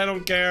 bucks. I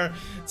don't care.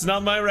 It's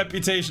not my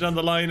reputation on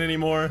the line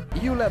anymore.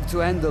 You'll have to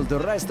handle the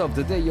rest of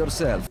the day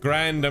yourself.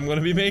 Grand, I'm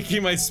gonna be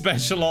making my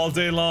special all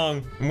day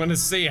long. I'm gonna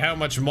see how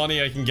much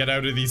money I can get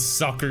out of these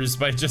suckers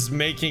by just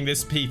making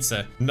this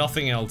pizza.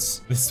 Nothing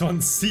else. This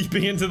one's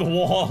seeping into the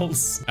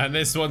walls. And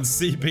this one's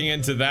seeping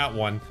into that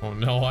one. Oh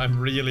no, I'm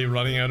really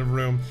running out of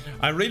room.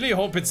 I really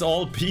hope it's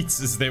all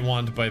pizzas they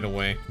want, by the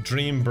way.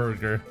 Dream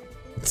burger.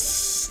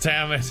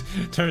 Damn it.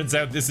 Turns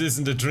out this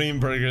isn't a dream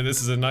burger.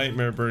 This is a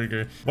nightmare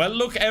burger. Well,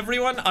 look,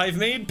 everyone, I've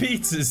made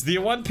pizzas. Do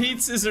you want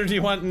pizzas or do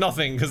you want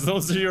nothing? Because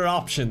those are your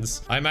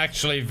options. I'm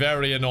actually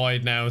very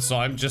annoyed now, so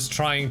I'm just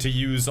trying to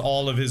use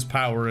all of his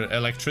power.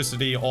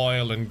 Electricity,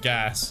 oil, and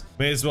gas.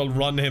 May as well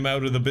run him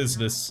out of the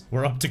business.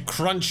 We're up to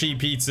crunchy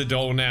pizza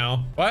dough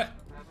now. What?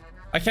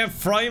 I can't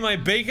fry my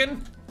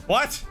bacon?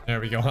 What? There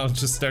we go. I'll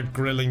just start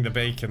grilling the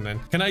bacon then.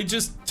 Can I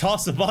just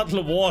toss a bottle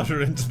of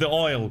water into the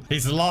oil?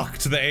 He's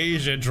locked the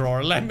Asia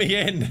drawer. Let me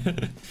in.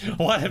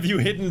 What have you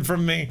hidden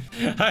from me?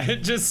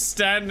 I'm just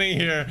standing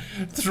here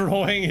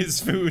throwing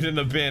his food in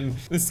the bin.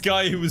 This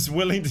guy who was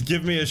willing to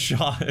give me a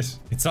shot.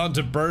 It's on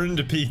to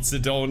burned pizza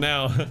dough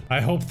now.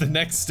 I hope the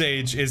next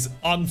stage is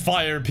on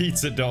fire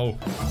pizza dough.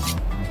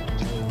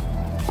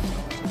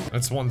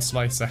 That's one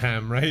slice of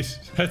ham, right?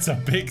 That's a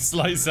big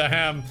slice of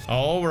ham.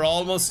 Oh, we're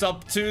almost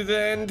up to the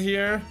end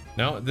here.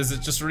 No, does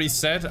it just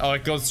reset? Oh,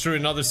 it goes through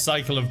another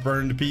cycle of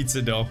burned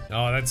pizza dough.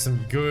 Oh, that's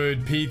some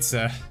good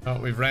pizza. Oh,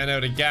 we've ran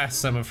out of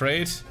gas, I'm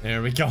afraid.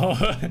 There we go.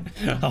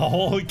 A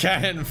whole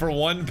can for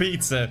one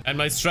pizza. And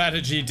my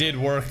strategy did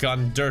work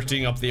on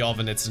dirtying up the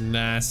oven. It's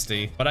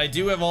nasty. But I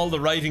do have all the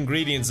right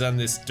ingredients on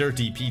this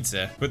dirty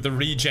pizza. Put the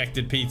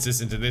rejected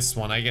pizzas into this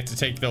one. I get to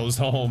take those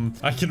home.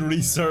 I can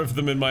reserve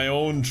them in my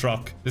own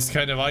truck. This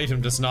kind of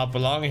item does not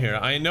belong here.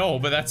 I know,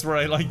 but that's where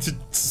I like to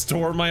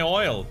store my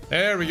oil.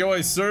 There we go.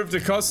 I served a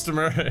customer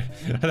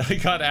and I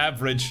got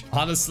average.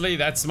 Honestly,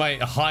 that's my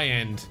high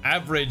end.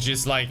 Average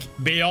is like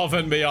beyond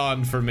and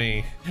beyond for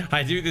me.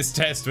 I do this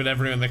test with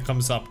everyone that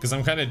comes up because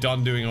I'm kind of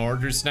done doing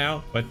orders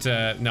now. But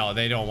no,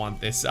 they don't want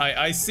this.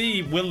 I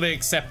see, will they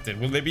accept it?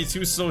 Will they be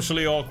too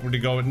socially awkward to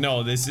go,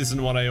 no, this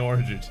isn't what I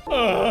ordered?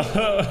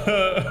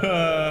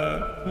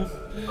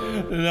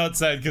 Not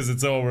sad because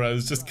it's over. I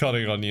was just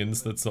cutting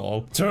onions, that's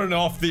all. Turn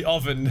off the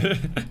oven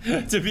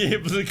to be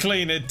able to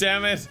clean it.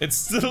 Damn it. It's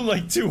still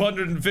like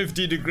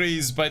 250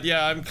 degrees, but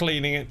yeah, I'm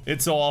cleaning it.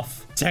 It's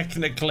off.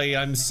 Technically,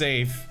 I'm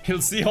safe.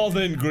 He'll see all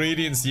the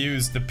ingredients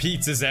used, the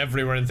pizzas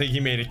everywhere, and think he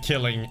made a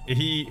killing.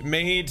 He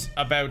made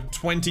about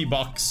 20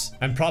 bucks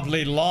and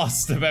probably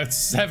lost about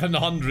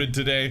 700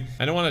 today.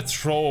 I don't want to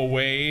throw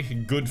away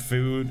good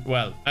food.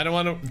 Well, I don't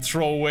want to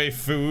throw away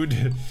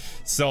food.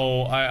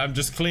 So I'm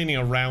just cleaning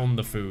around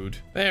the food.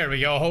 There we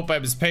go. Hope I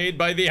was paid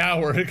by the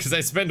hour because I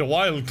spent a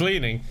while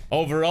cleaning.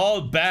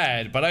 Overall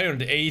bad, but I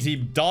earned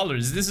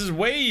 $80. This is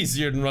way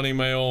easier than running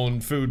my own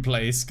food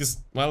place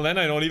because, well, then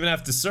I don't even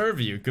have to serve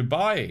you.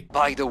 Goodbye.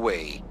 By the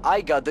way,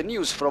 I got the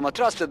news from a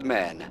trusted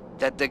man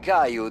that the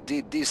guy who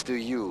did this to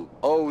you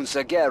owns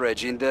a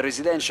garage in the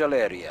residential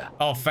area.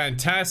 Oh,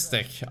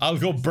 fantastic. I'll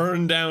go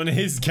burn down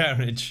his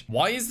garage.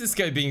 Why is this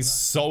guy being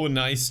so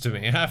nice to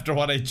me after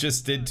what I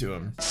just did to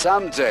him?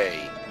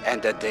 Someday, and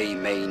the day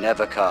may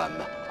never come,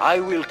 I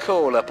will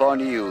call upon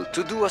you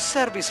to do a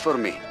service for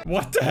me.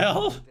 What the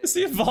hell? Is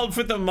he involved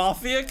with the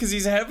mafia? Because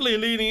he's heavily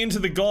leaning into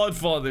the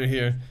Godfather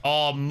here.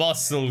 Oh,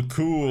 muscle,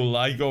 cool.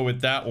 I go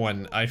with that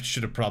one. I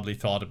should have probably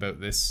thought about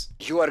this.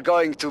 You are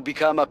going to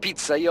become a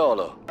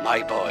pizzaiolo,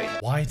 my boy.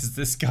 Why does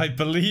this guy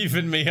believe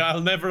in me? I'll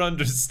never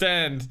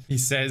understand. He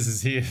says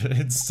as he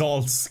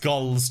installs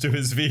skulls to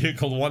his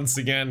vehicle once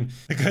again.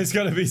 The guy's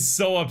gonna be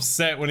so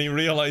upset when he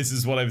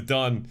realizes what I've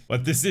done.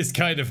 But this is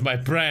kind of my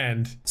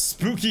brand.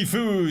 Spooky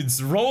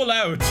foods, roll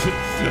out.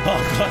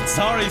 Oh god,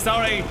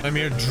 sorry. I'm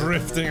here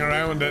drifting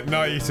around at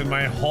night in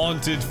my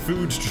haunted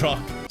food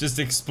truck. Just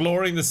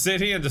exploring the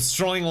city and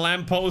destroying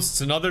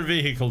lampposts and other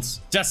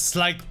vehicles. Just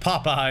like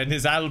Papa in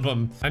his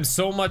album. I'm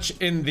so much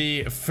in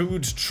the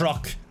food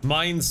truck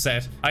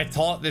mindset. I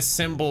thought this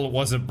symbol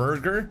was a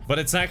burger, but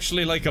it's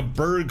actually like a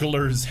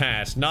burglar's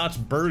hat.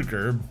 Not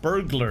burger,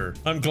 burglar.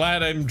 I'm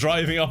glad I'm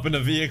driving up in a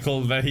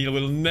vehicle that he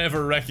will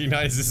never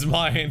recognize as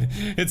mine.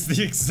 It's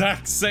the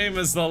exact same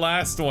as the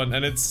last one,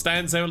 and it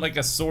stands out like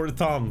a sore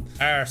thumb.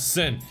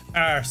 Arson,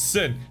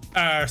 arson,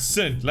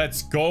 arson.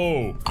 Let's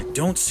go. I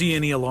don't see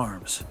any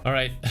alarms. All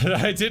right.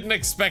 I didn't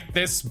expect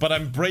this, but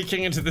I'm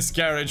breaking into this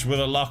garage with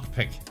a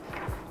lockpick.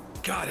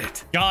 Got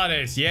it. Got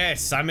it.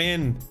 Yes, I'm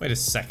in. Wait a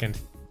second.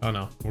 Oh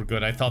no, we're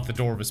good. I thought the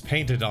door was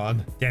painted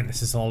on.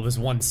 Dennis is always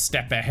one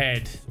step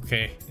ahead.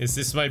 Okay, is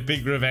this my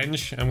big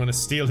revenge? I'm gonna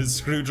steal his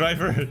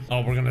screwdriver.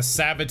 Oh, we're gonna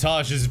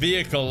sabotage his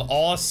vehicle.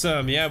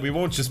 Awesome. Yeah, we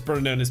won't just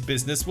burn down his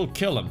business. We'll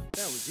kill him.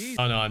 That was easy.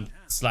 Oh no, I'm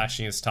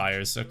slashing his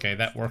tires. Okay,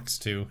 that works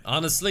too.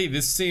 Honestly,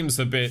 this seems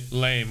a bit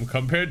lame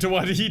compared to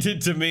what he did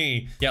to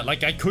me. Yeah,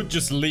 like I could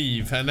just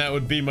leave and that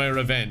would be my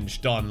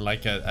revenge. Done,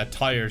 like a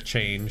tire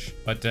change.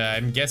 But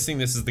I'm guessing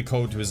this is the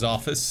code to his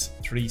office.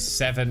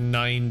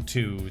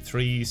 3792.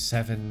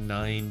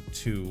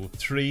 3792.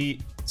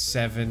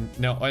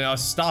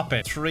 stop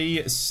it.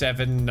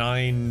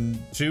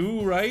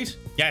 3792, right?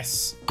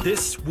 Yes.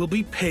 This will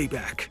be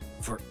payback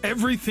for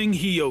everything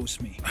he owes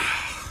me.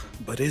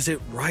 But is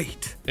it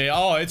right?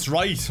 Oh, it's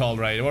right, all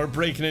right. We're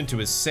breaking into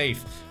his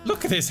safe.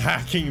 Look at this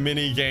hacking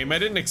mini game. I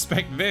didn't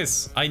expect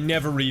this. I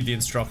never read the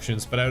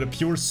instructions, but out of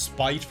pure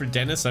spite for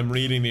Dennis, I'm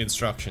reading the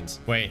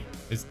instructions. Wait,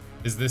 is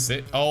this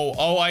it?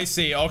 Oh, I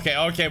see.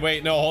 Okay,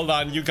 wait, no, hold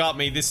on. You got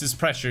me. This is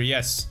pressure,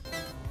 yes.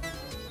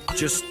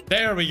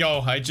 There we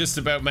go. I just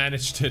about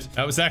managed it.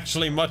 That was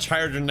actually much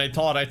harder than I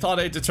thought. I thought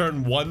I had to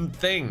turn one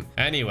thing.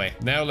 Anyway,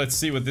 now let's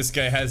see what this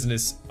guy has in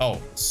his... Oh,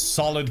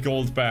 solid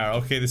gold bar.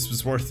 Okay, this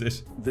was worth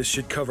it. This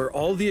should cover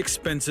all the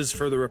expenses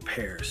for the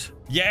repairs.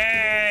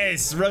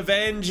 Yes!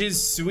 Revenge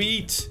is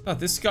sweet. Oh,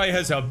 this guy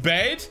has a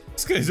bed?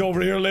 This guy's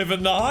over here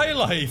living the high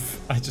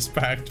life. I just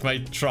parked my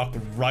truck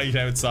right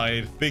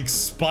outside. Big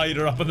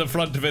spider up in the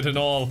front of it and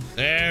all.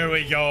 There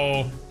we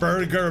go.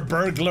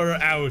 Burglar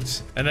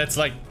out. And that's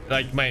like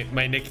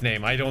my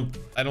nickname. I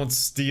don't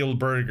steal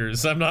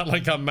burgers. I'm not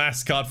like a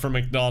mascot for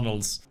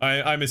McDonald's.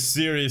 I'm a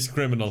serious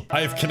criminal.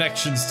 I have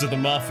connections to the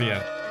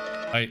mafia.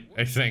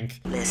 I think.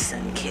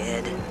 Listen,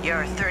 kid,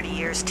 you're 30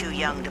 years too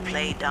young to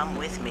play dumb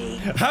with me.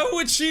 How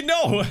would she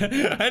know?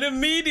 And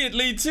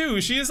immediately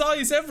too. She has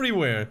eyes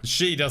everywhere.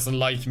 She doesn't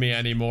like me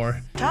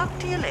anymore. Talk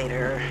to you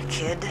later,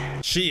 kid.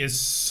 She is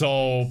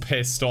so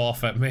pissed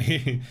off at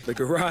me. The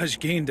garage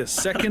gained a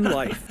second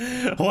life.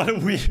 What a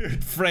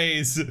weird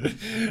phrase.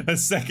 A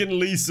second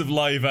lease of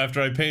life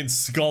after I paint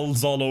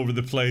skulls all over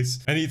the place.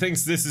 And he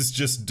thinks this is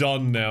just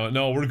done now.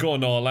 No, we're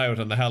going all out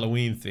on the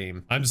Halloween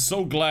theme. I'm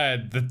so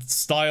glad the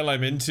style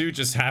I'm into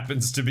just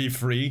happens to be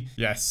free.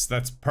 Yes,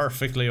 that's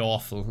perfectly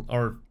awful,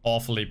 or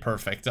awfully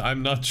perfect.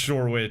 I'm not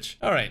sure which.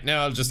 All right,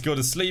 now I'll just go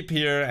to sleep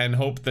here and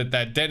hope that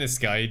that Dennis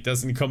guy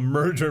doesn't come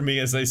murder me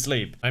as I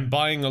sleep. I'm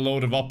buying a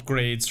load of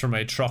upgrades for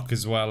my truck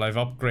as well. I've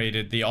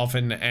upgraded the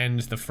oven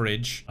and the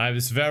fridge. I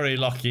was very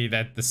lucky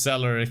that the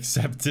seller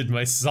accepted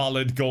my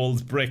solid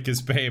gold brick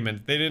as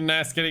payment. They didn't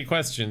ask any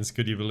questions,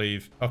 could you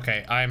believe?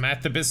 Okay, I'm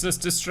at the business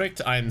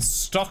district. I'm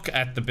stuck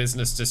at the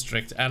business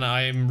district and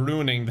I'm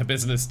ruining the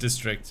business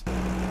district.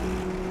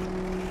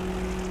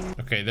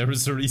 Okay, there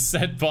was a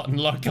reset button,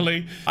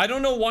 luckily. I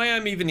don't know why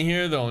I'm even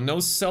here, though. No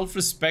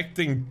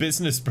self-respecting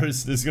business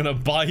person is gonna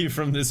buy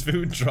from this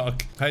food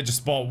truck. I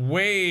just bought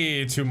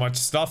way too much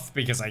stuff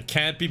because I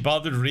can't be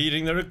bothered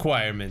reading the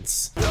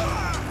requirements.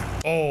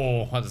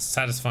 Oh, what a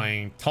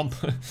satisfying thump.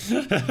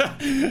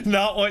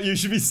 Not what you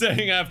should be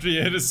saying after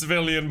you hit a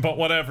civilian, but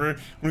whatever.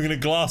 We're gonna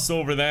gloss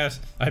over that.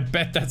 I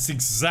bet that's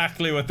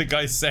exactly what the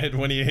guy said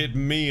when he hit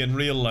me in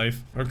real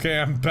life. Okay,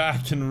 I'm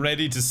back and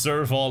ready to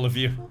serve all of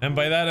you. And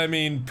by that I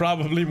mean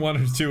probably one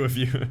or two of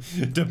you,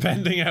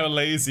 depending how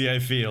lazy I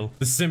feel.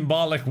 The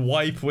symbolic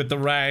wipe with the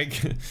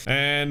rag.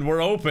 And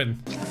we're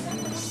open.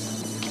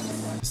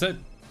 Is that...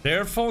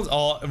 their phones?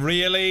 Oh,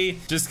 really?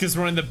 Just because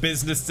we're in the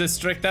business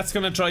district? That's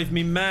gonna drive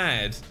me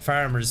mad.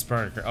 Farmer's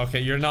burger.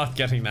 Okay, you're not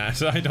getting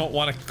that. I don't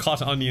want to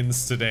cut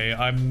onions today.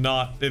 I'm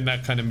not in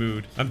that kind of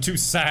mood. I'm too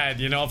sad,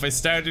 you know? If I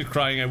started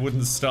crying, I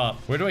wouldn't stop.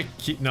 Where do I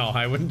keep... no,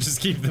 I wouldn't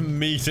just keep the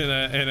meat in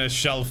a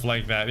shelf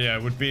like that. Yeah,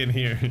 it would be in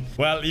here.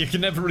 Well, you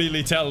can never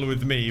really tell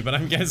with me, but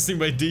I'm guessing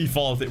by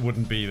default it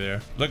wouldn't be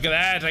there. Look at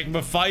that. I can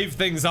put 5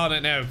 things on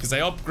it now because I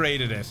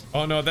upgraded it.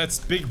 Oh no, that's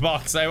big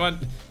box. I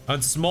want...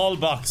 on small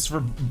box for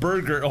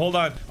burger. Hold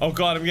on. Oh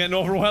god, I'm getting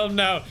overwhelmed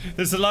now.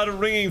 There's a lot of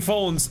ringing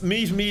phones.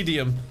 Meat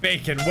medium.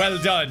 Bacon.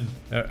 Well done.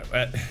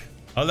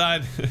 Hold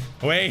on.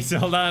 Wait,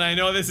 hold on. I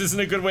know this isn't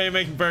a good way of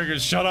making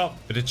burgers. Shut up.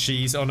 Bit of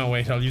cheese. Oh no,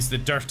 wait. I'll use the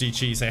dirty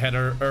cheese I had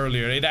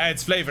earlier. It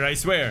adds flavor, I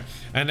swear.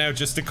 And now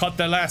just to cut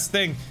the last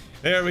thing.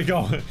 There we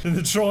go. And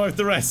then throw out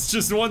the rest.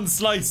 Just one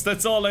slice.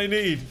 That's all I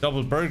need.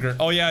 Double burger.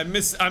 Oh yeah,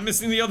 I'm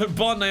missing the other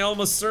bun. I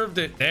almost served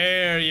it.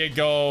 There you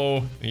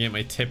go. I get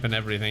my tip and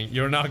everything.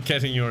 You're not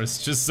getting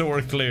yours, just so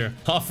we're clear.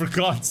 Oh, for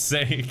God's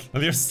sake.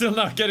 Well, you're still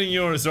not getting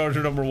yours,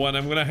 order number 1.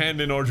 I'm gonna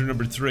hand in order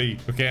number 3.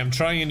 Okay, I'm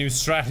trying a new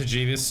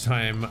strategy this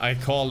time. I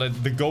call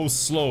it the go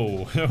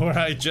slow, where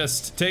I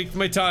just take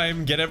my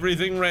time, get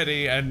everything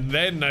ready, and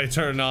then I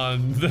turn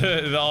on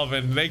the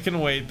oven. They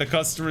can wait. The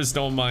customers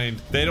don't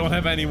mind. They don't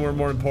have anywhere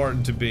more important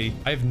to be.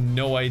 I have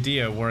no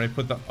idea where I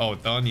put the... oh,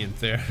 the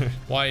onions there.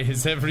 Why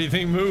has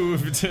everything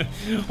moved?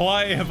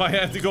 Why have I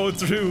had to go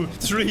through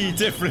 3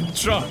 different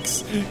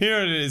trucks?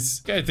 Here it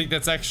is. Okay, I think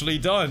that's actually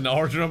done.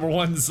 Order number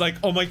 1's like,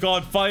 oh my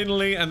god,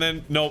 finally. And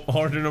then, nope,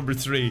 order number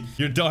 3.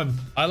 You're done.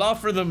 I'll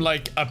offer them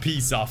like a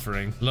peace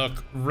offering.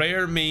 Look,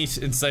 rare meat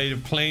inside a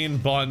plain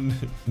bun.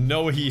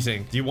 No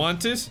heating. Do you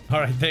want it?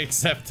 All right, they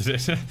accepted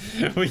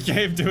it. We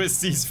came to a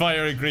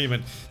ceasefire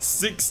agreement.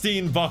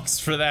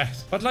 $16 for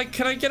that. But like,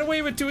 can I get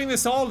away with doing doing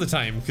this all the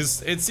time?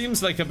 Because it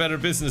seems like a better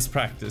business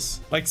practice.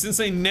 Like, since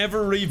I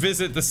never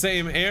revisit the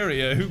same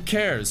area, who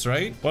cares,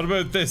 right? What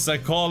about this? I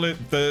call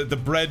it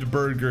the bread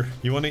burger.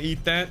 You want to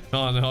eat that?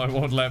 Oh, no, it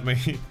won't let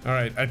me. All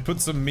right, I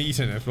put some meat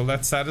in it. Will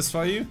that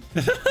satisfy you?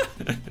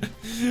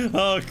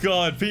 Oh,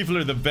 God, people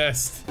are the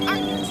best. Are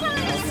you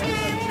trying to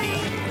scam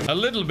me? A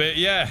little bit,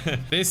 yeah.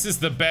 This is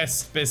the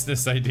best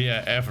business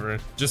idea ever.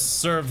 Just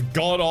serve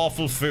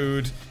god-awful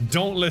food.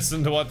 Don't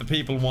listen to what the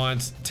people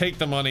want. Take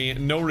the money.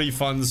 No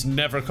refunds.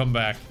 Never come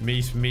back.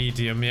 Meat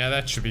medium. Yeah,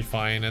 that should be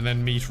fine. And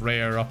then meat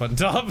rare up on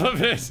top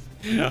of it.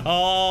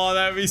 Oh,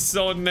 that'd be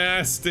so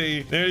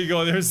nasty. There you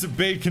go. There's the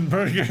bacon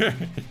burger.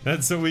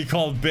 That's what we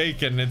call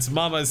bacon. It's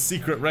Mama's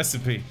secret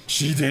recipe.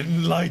 She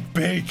didn't like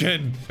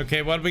bacon.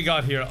 Okay, what do we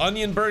got here?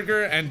 Onion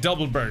burger and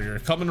double burger.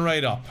 Coming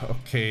right up.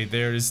 Okay,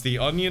 there's the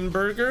onion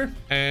burger.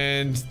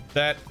 And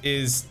that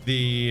is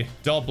the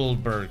double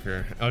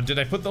burger. Oh, did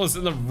I put those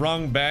in the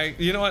wrong bag?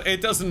 You know what?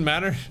 It doesn't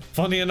matter.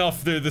 Funny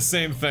enough, they're the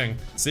same thing.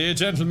 See you,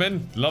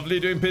 gentlemen.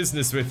 Lovely doing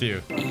business with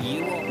you.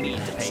 You won't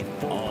need to pay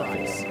full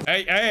price.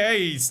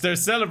 Hey, they're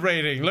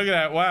celebrating. Look at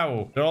that.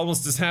 Wow. They're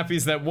almost as happy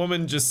as that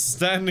woman just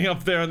standing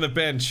up there on the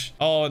bench.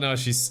 Oh, no,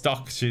 she's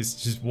stuck.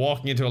 She's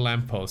walking into a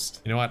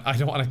lamppost. You know what? I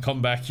don't want to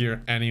come back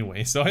here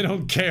anyway, so I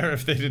don't care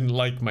if they didn't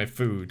like my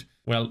food.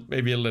 Well,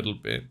 maybe a little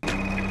bit.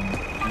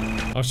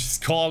 Oh, she's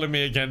calling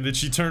me again. Did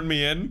she turn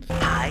me in?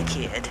 Hi,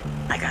 kid.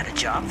 I got a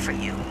job for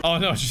you. Oh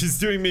no, she's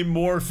doing me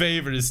more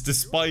favors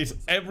despite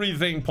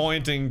everything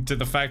pointing to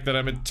the fact that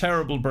I'm a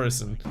terrible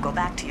person. Go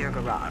back to your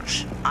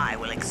garage. I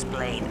will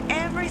explain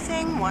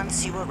everything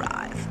once you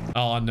arrive.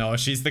 Oh no,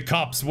 she's the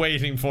cops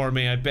waiting for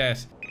me, I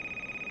bet.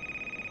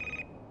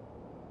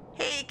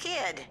 Hey,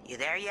 kid. You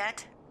there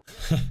yet?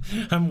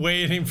 I'm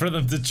waiting for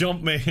them to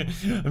jump me.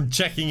 I'm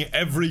checking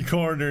every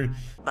corner.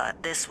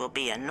 But this will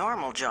be a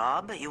normal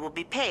job. You will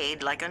be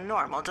paid like a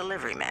normal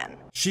delivery man.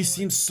 She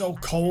seems so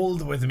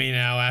cold with me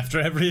now after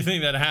everything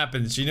that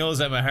happened. She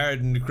knows I'm a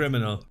hardened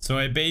criminal. So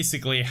I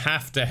basically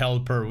have to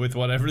help her with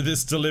whatever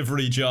this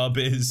delivery job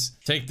is.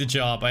 Take the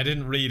job. I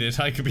didn't read it.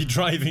 I could be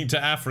driving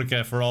to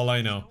Africa for all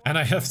I know. And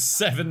I have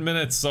 7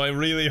 minutes, so I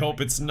really hope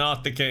it's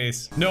not the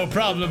case. No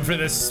problem for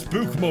the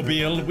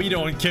spookmobile. We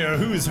don't care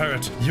who's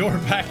hurt. Your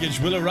package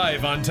will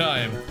arrive on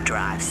time.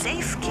 Drive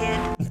safe,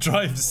 kid.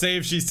 Drive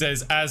safe, she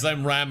says, as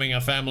I'm ramming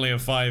a family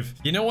of 5.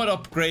 You know what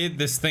upgrade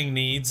this thing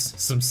needs?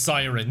 Some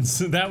sirens.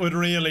 That would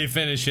really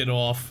finish it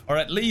off. Or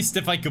at least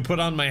if I could put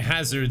on my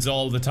hazards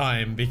all the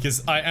time,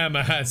 because I am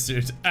a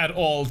hazard at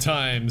all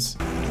times.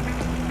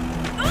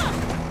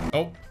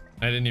 Oh,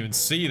 I didn't even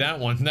see that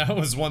one. That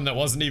was one that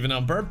wasn't even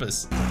on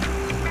purpose.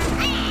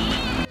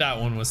 That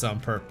one was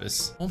on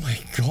purpose. Oh my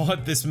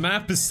god, this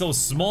map is so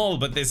small,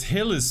 but this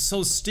hill is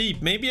so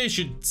steep. Maybe I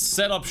should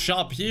set up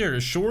shop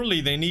here. Surely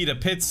they need a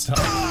pit stop.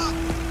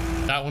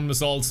 That one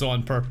was also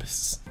on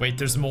purpose. Wait,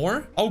 there's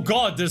more? Oh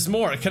god, there's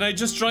more. Can I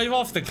just drive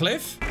off the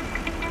cliff?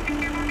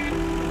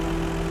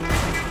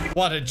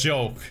 What a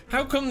joke.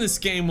 How come this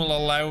game will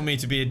allow me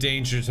to be a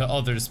danger to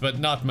others, but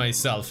not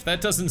myself?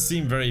 That doesn't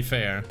seem very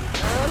fair.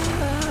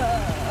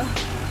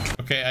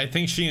 Okay, I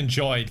think she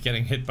enjoyed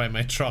getting hit by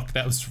my truck.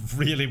 That was a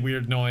really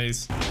weird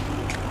noise.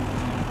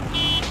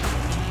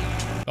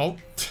 Oh,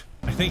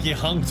 I think he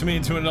honked me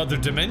into another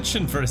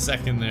dimension for a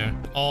second there.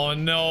 Oh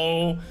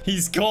no,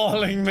 he's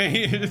calling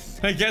me.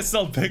 I guess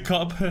I'll pick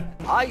up.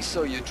 I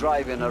saw you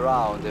driving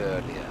around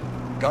earlier.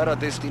 Got a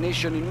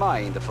destination in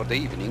mind for the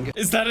evening?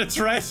 Is that a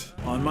threat?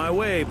 On my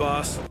way,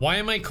 boss. Why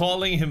am I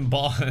calling him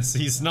boss?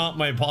 He's not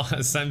my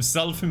boss. I'm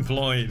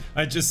self-employed.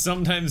 I just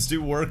sometimes do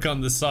work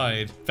on the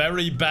side.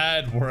 Very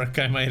bad work,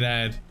 I might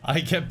add. I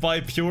get by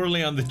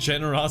purely on the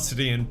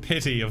generosity and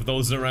pity of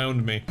those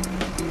around me.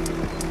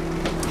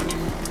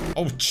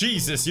 Oh,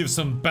 Jesus, you have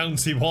some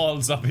bouncy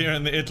walls up here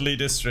in the Italy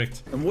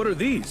district. And what are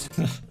these?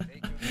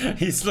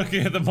 He's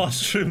looking at the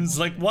mushrooms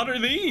like, what are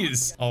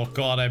these? Oh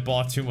god, I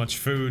bought too much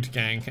food,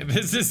 gang.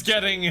 This is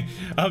getting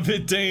a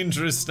bit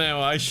dangerous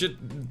now. I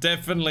should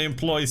definitely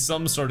employ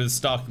some sort of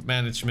stock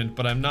management,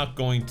 but I'm not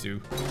going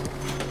to.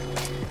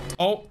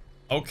 Oh,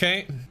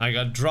 okay. I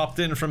got dropped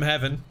in from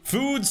heaven.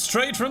 Food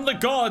straight from the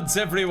gods,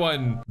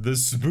 everyone. The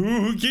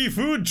spooky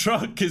food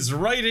truck is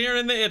right here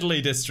in the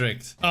Italy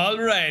district. All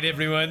right,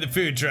 everyone. The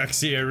food truck's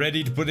here,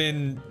 ready to put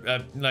in,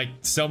 like,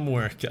 some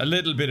work. A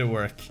little bit of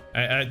work.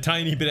 A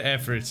tiny bit of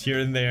effort here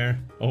and there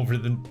over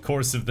the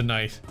course of the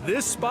night.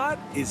 This spot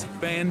is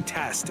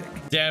fantastic.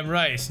 Damn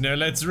right. Now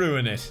let's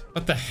ruin it.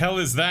 What the hell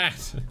is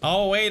that?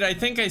 Oh, wait. I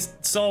think I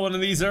saw one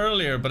of these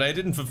earlier, but I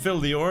didn't fulfill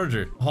the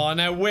order. Oh,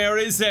 now where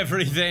is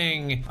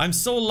everything? I'm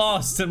so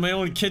lost in my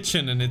own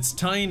kitchen and it's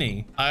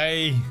tiny.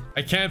 I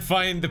can't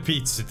find the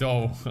pizza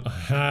dough.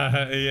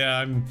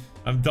 Yeah,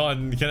 I'm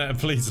done. Can I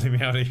please let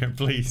me out of here,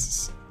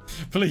 please?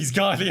 Please,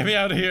 God, get me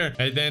out of here.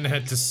 I then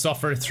had to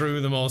suffer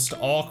through the most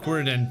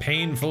awkward and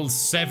painful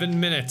 7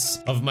 minutes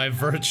of my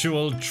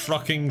virtual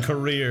trucking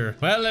career.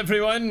 Well,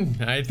 everyone,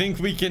 I think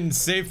we can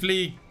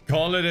safely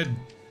call it a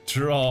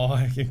Draw.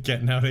 I'm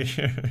getting out of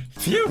here.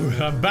 Phew!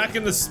 I'm back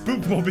in the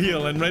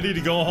spookmobile and ready to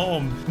go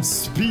home. I'm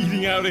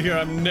speeding out of here.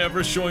 I'm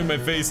never showing my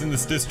face in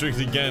this district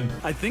again.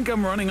 I think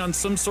I'm running on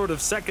some sort of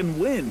second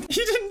wind.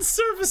 He didn't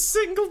serve a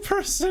single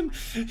person.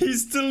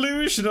 He's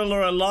delusional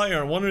or a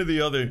liar, one or the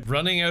other.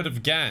 Running out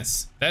of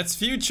gas. That's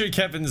future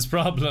Kevin's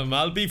problem.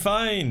 I'll be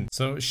fine.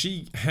 So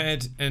she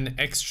had an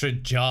extra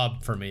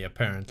job for me,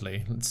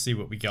 apparently. Let's see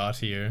what we got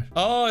here.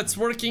 Oh, it's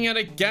working at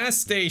a gas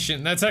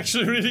station. That's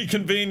actually really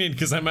convenient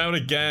because I'm out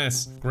of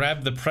gas.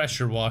 Grab the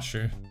pressure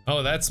washer.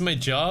 Oh, that's my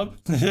job?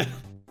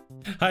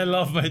 I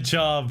love my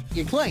job.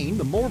 You clean,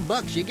 the more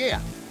bucks you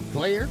get.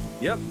 Clear?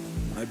 Yep.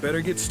 I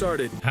better get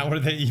started. How are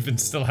they even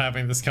still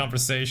having this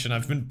conversation?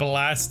 I've been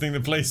blasting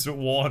the place with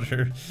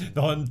water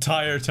the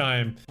entire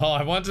time. Oh,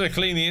 I wanted to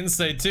clean the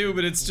inside too,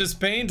 but it's just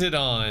painted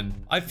on.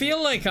 I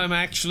feel like I'm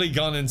actually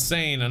gone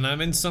insane and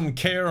I'm in some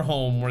care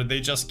home where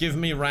they just give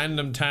me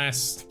random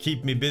tasks to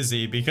keep me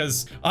busy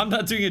because I'm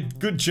not doing a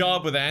good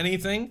job with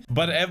anything,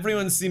 but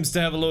everyone seems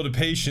to have a load of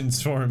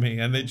patience for me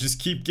and they just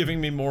keep giving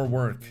me more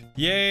work.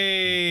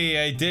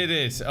 Yay, I did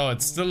it. Oh,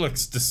 it still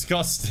looks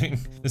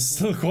disgusting. There's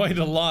still quite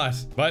a lot,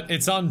 but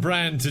it's on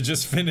brand to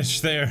just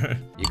finish there.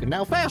 You can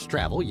now fast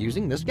travel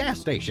using this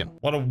gas station.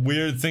 What a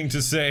weird thing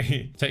to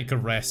say. Take a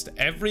rest.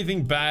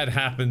 Everything bad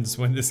happens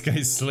when this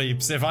guy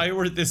sleeps. If I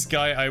were this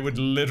guy, I would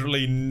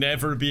literally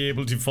never be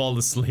able to fall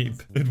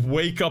asleep. I'd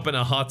wake up in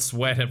a hot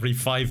sweat every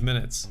 5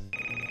 minutes.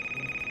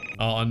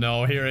 Oh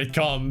no, here it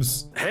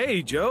comes.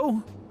 Hey,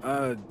 Joe.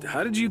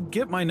 How did you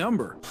get my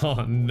number?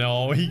 Oh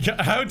no,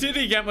 how did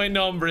he get my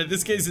number?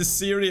 This guy's a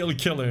serial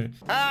killer.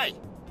 Hey!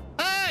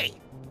 Hey!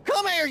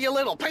 Come here, you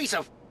little piece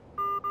of...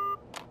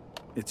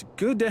 It's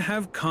good to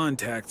have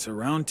contacts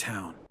around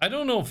town. I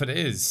don't know if it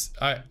is.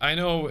 I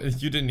know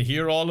you didn't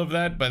hear all of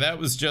that, but that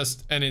was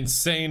just an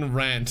insane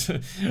rant.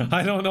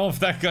 I don't know if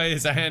that guy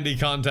is a handy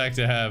contact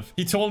to have.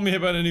 He told me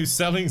about a new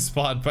selling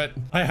spot, but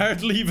I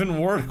hardly even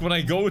work when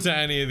I go to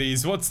any of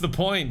these. What's the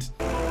point?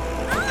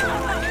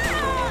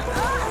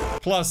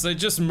 Plus, I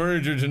just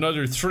murdered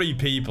another 3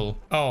 people.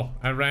 Oh,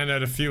 I ran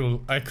out of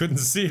fuel. I couldn't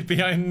see it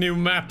behind new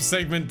map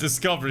segment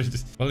discovered.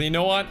 Well, you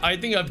know what? I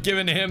think I've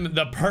given him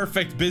the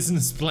perfect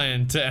business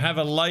plan to have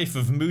a life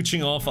of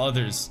mooching off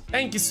others.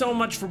 Thank you so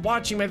much for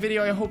watching my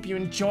video. I hope you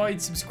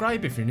enjoyed.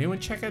 Subscribe if you're new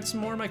and check out some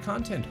more of my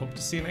content. Hope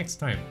to see you next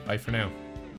time. Bye for now.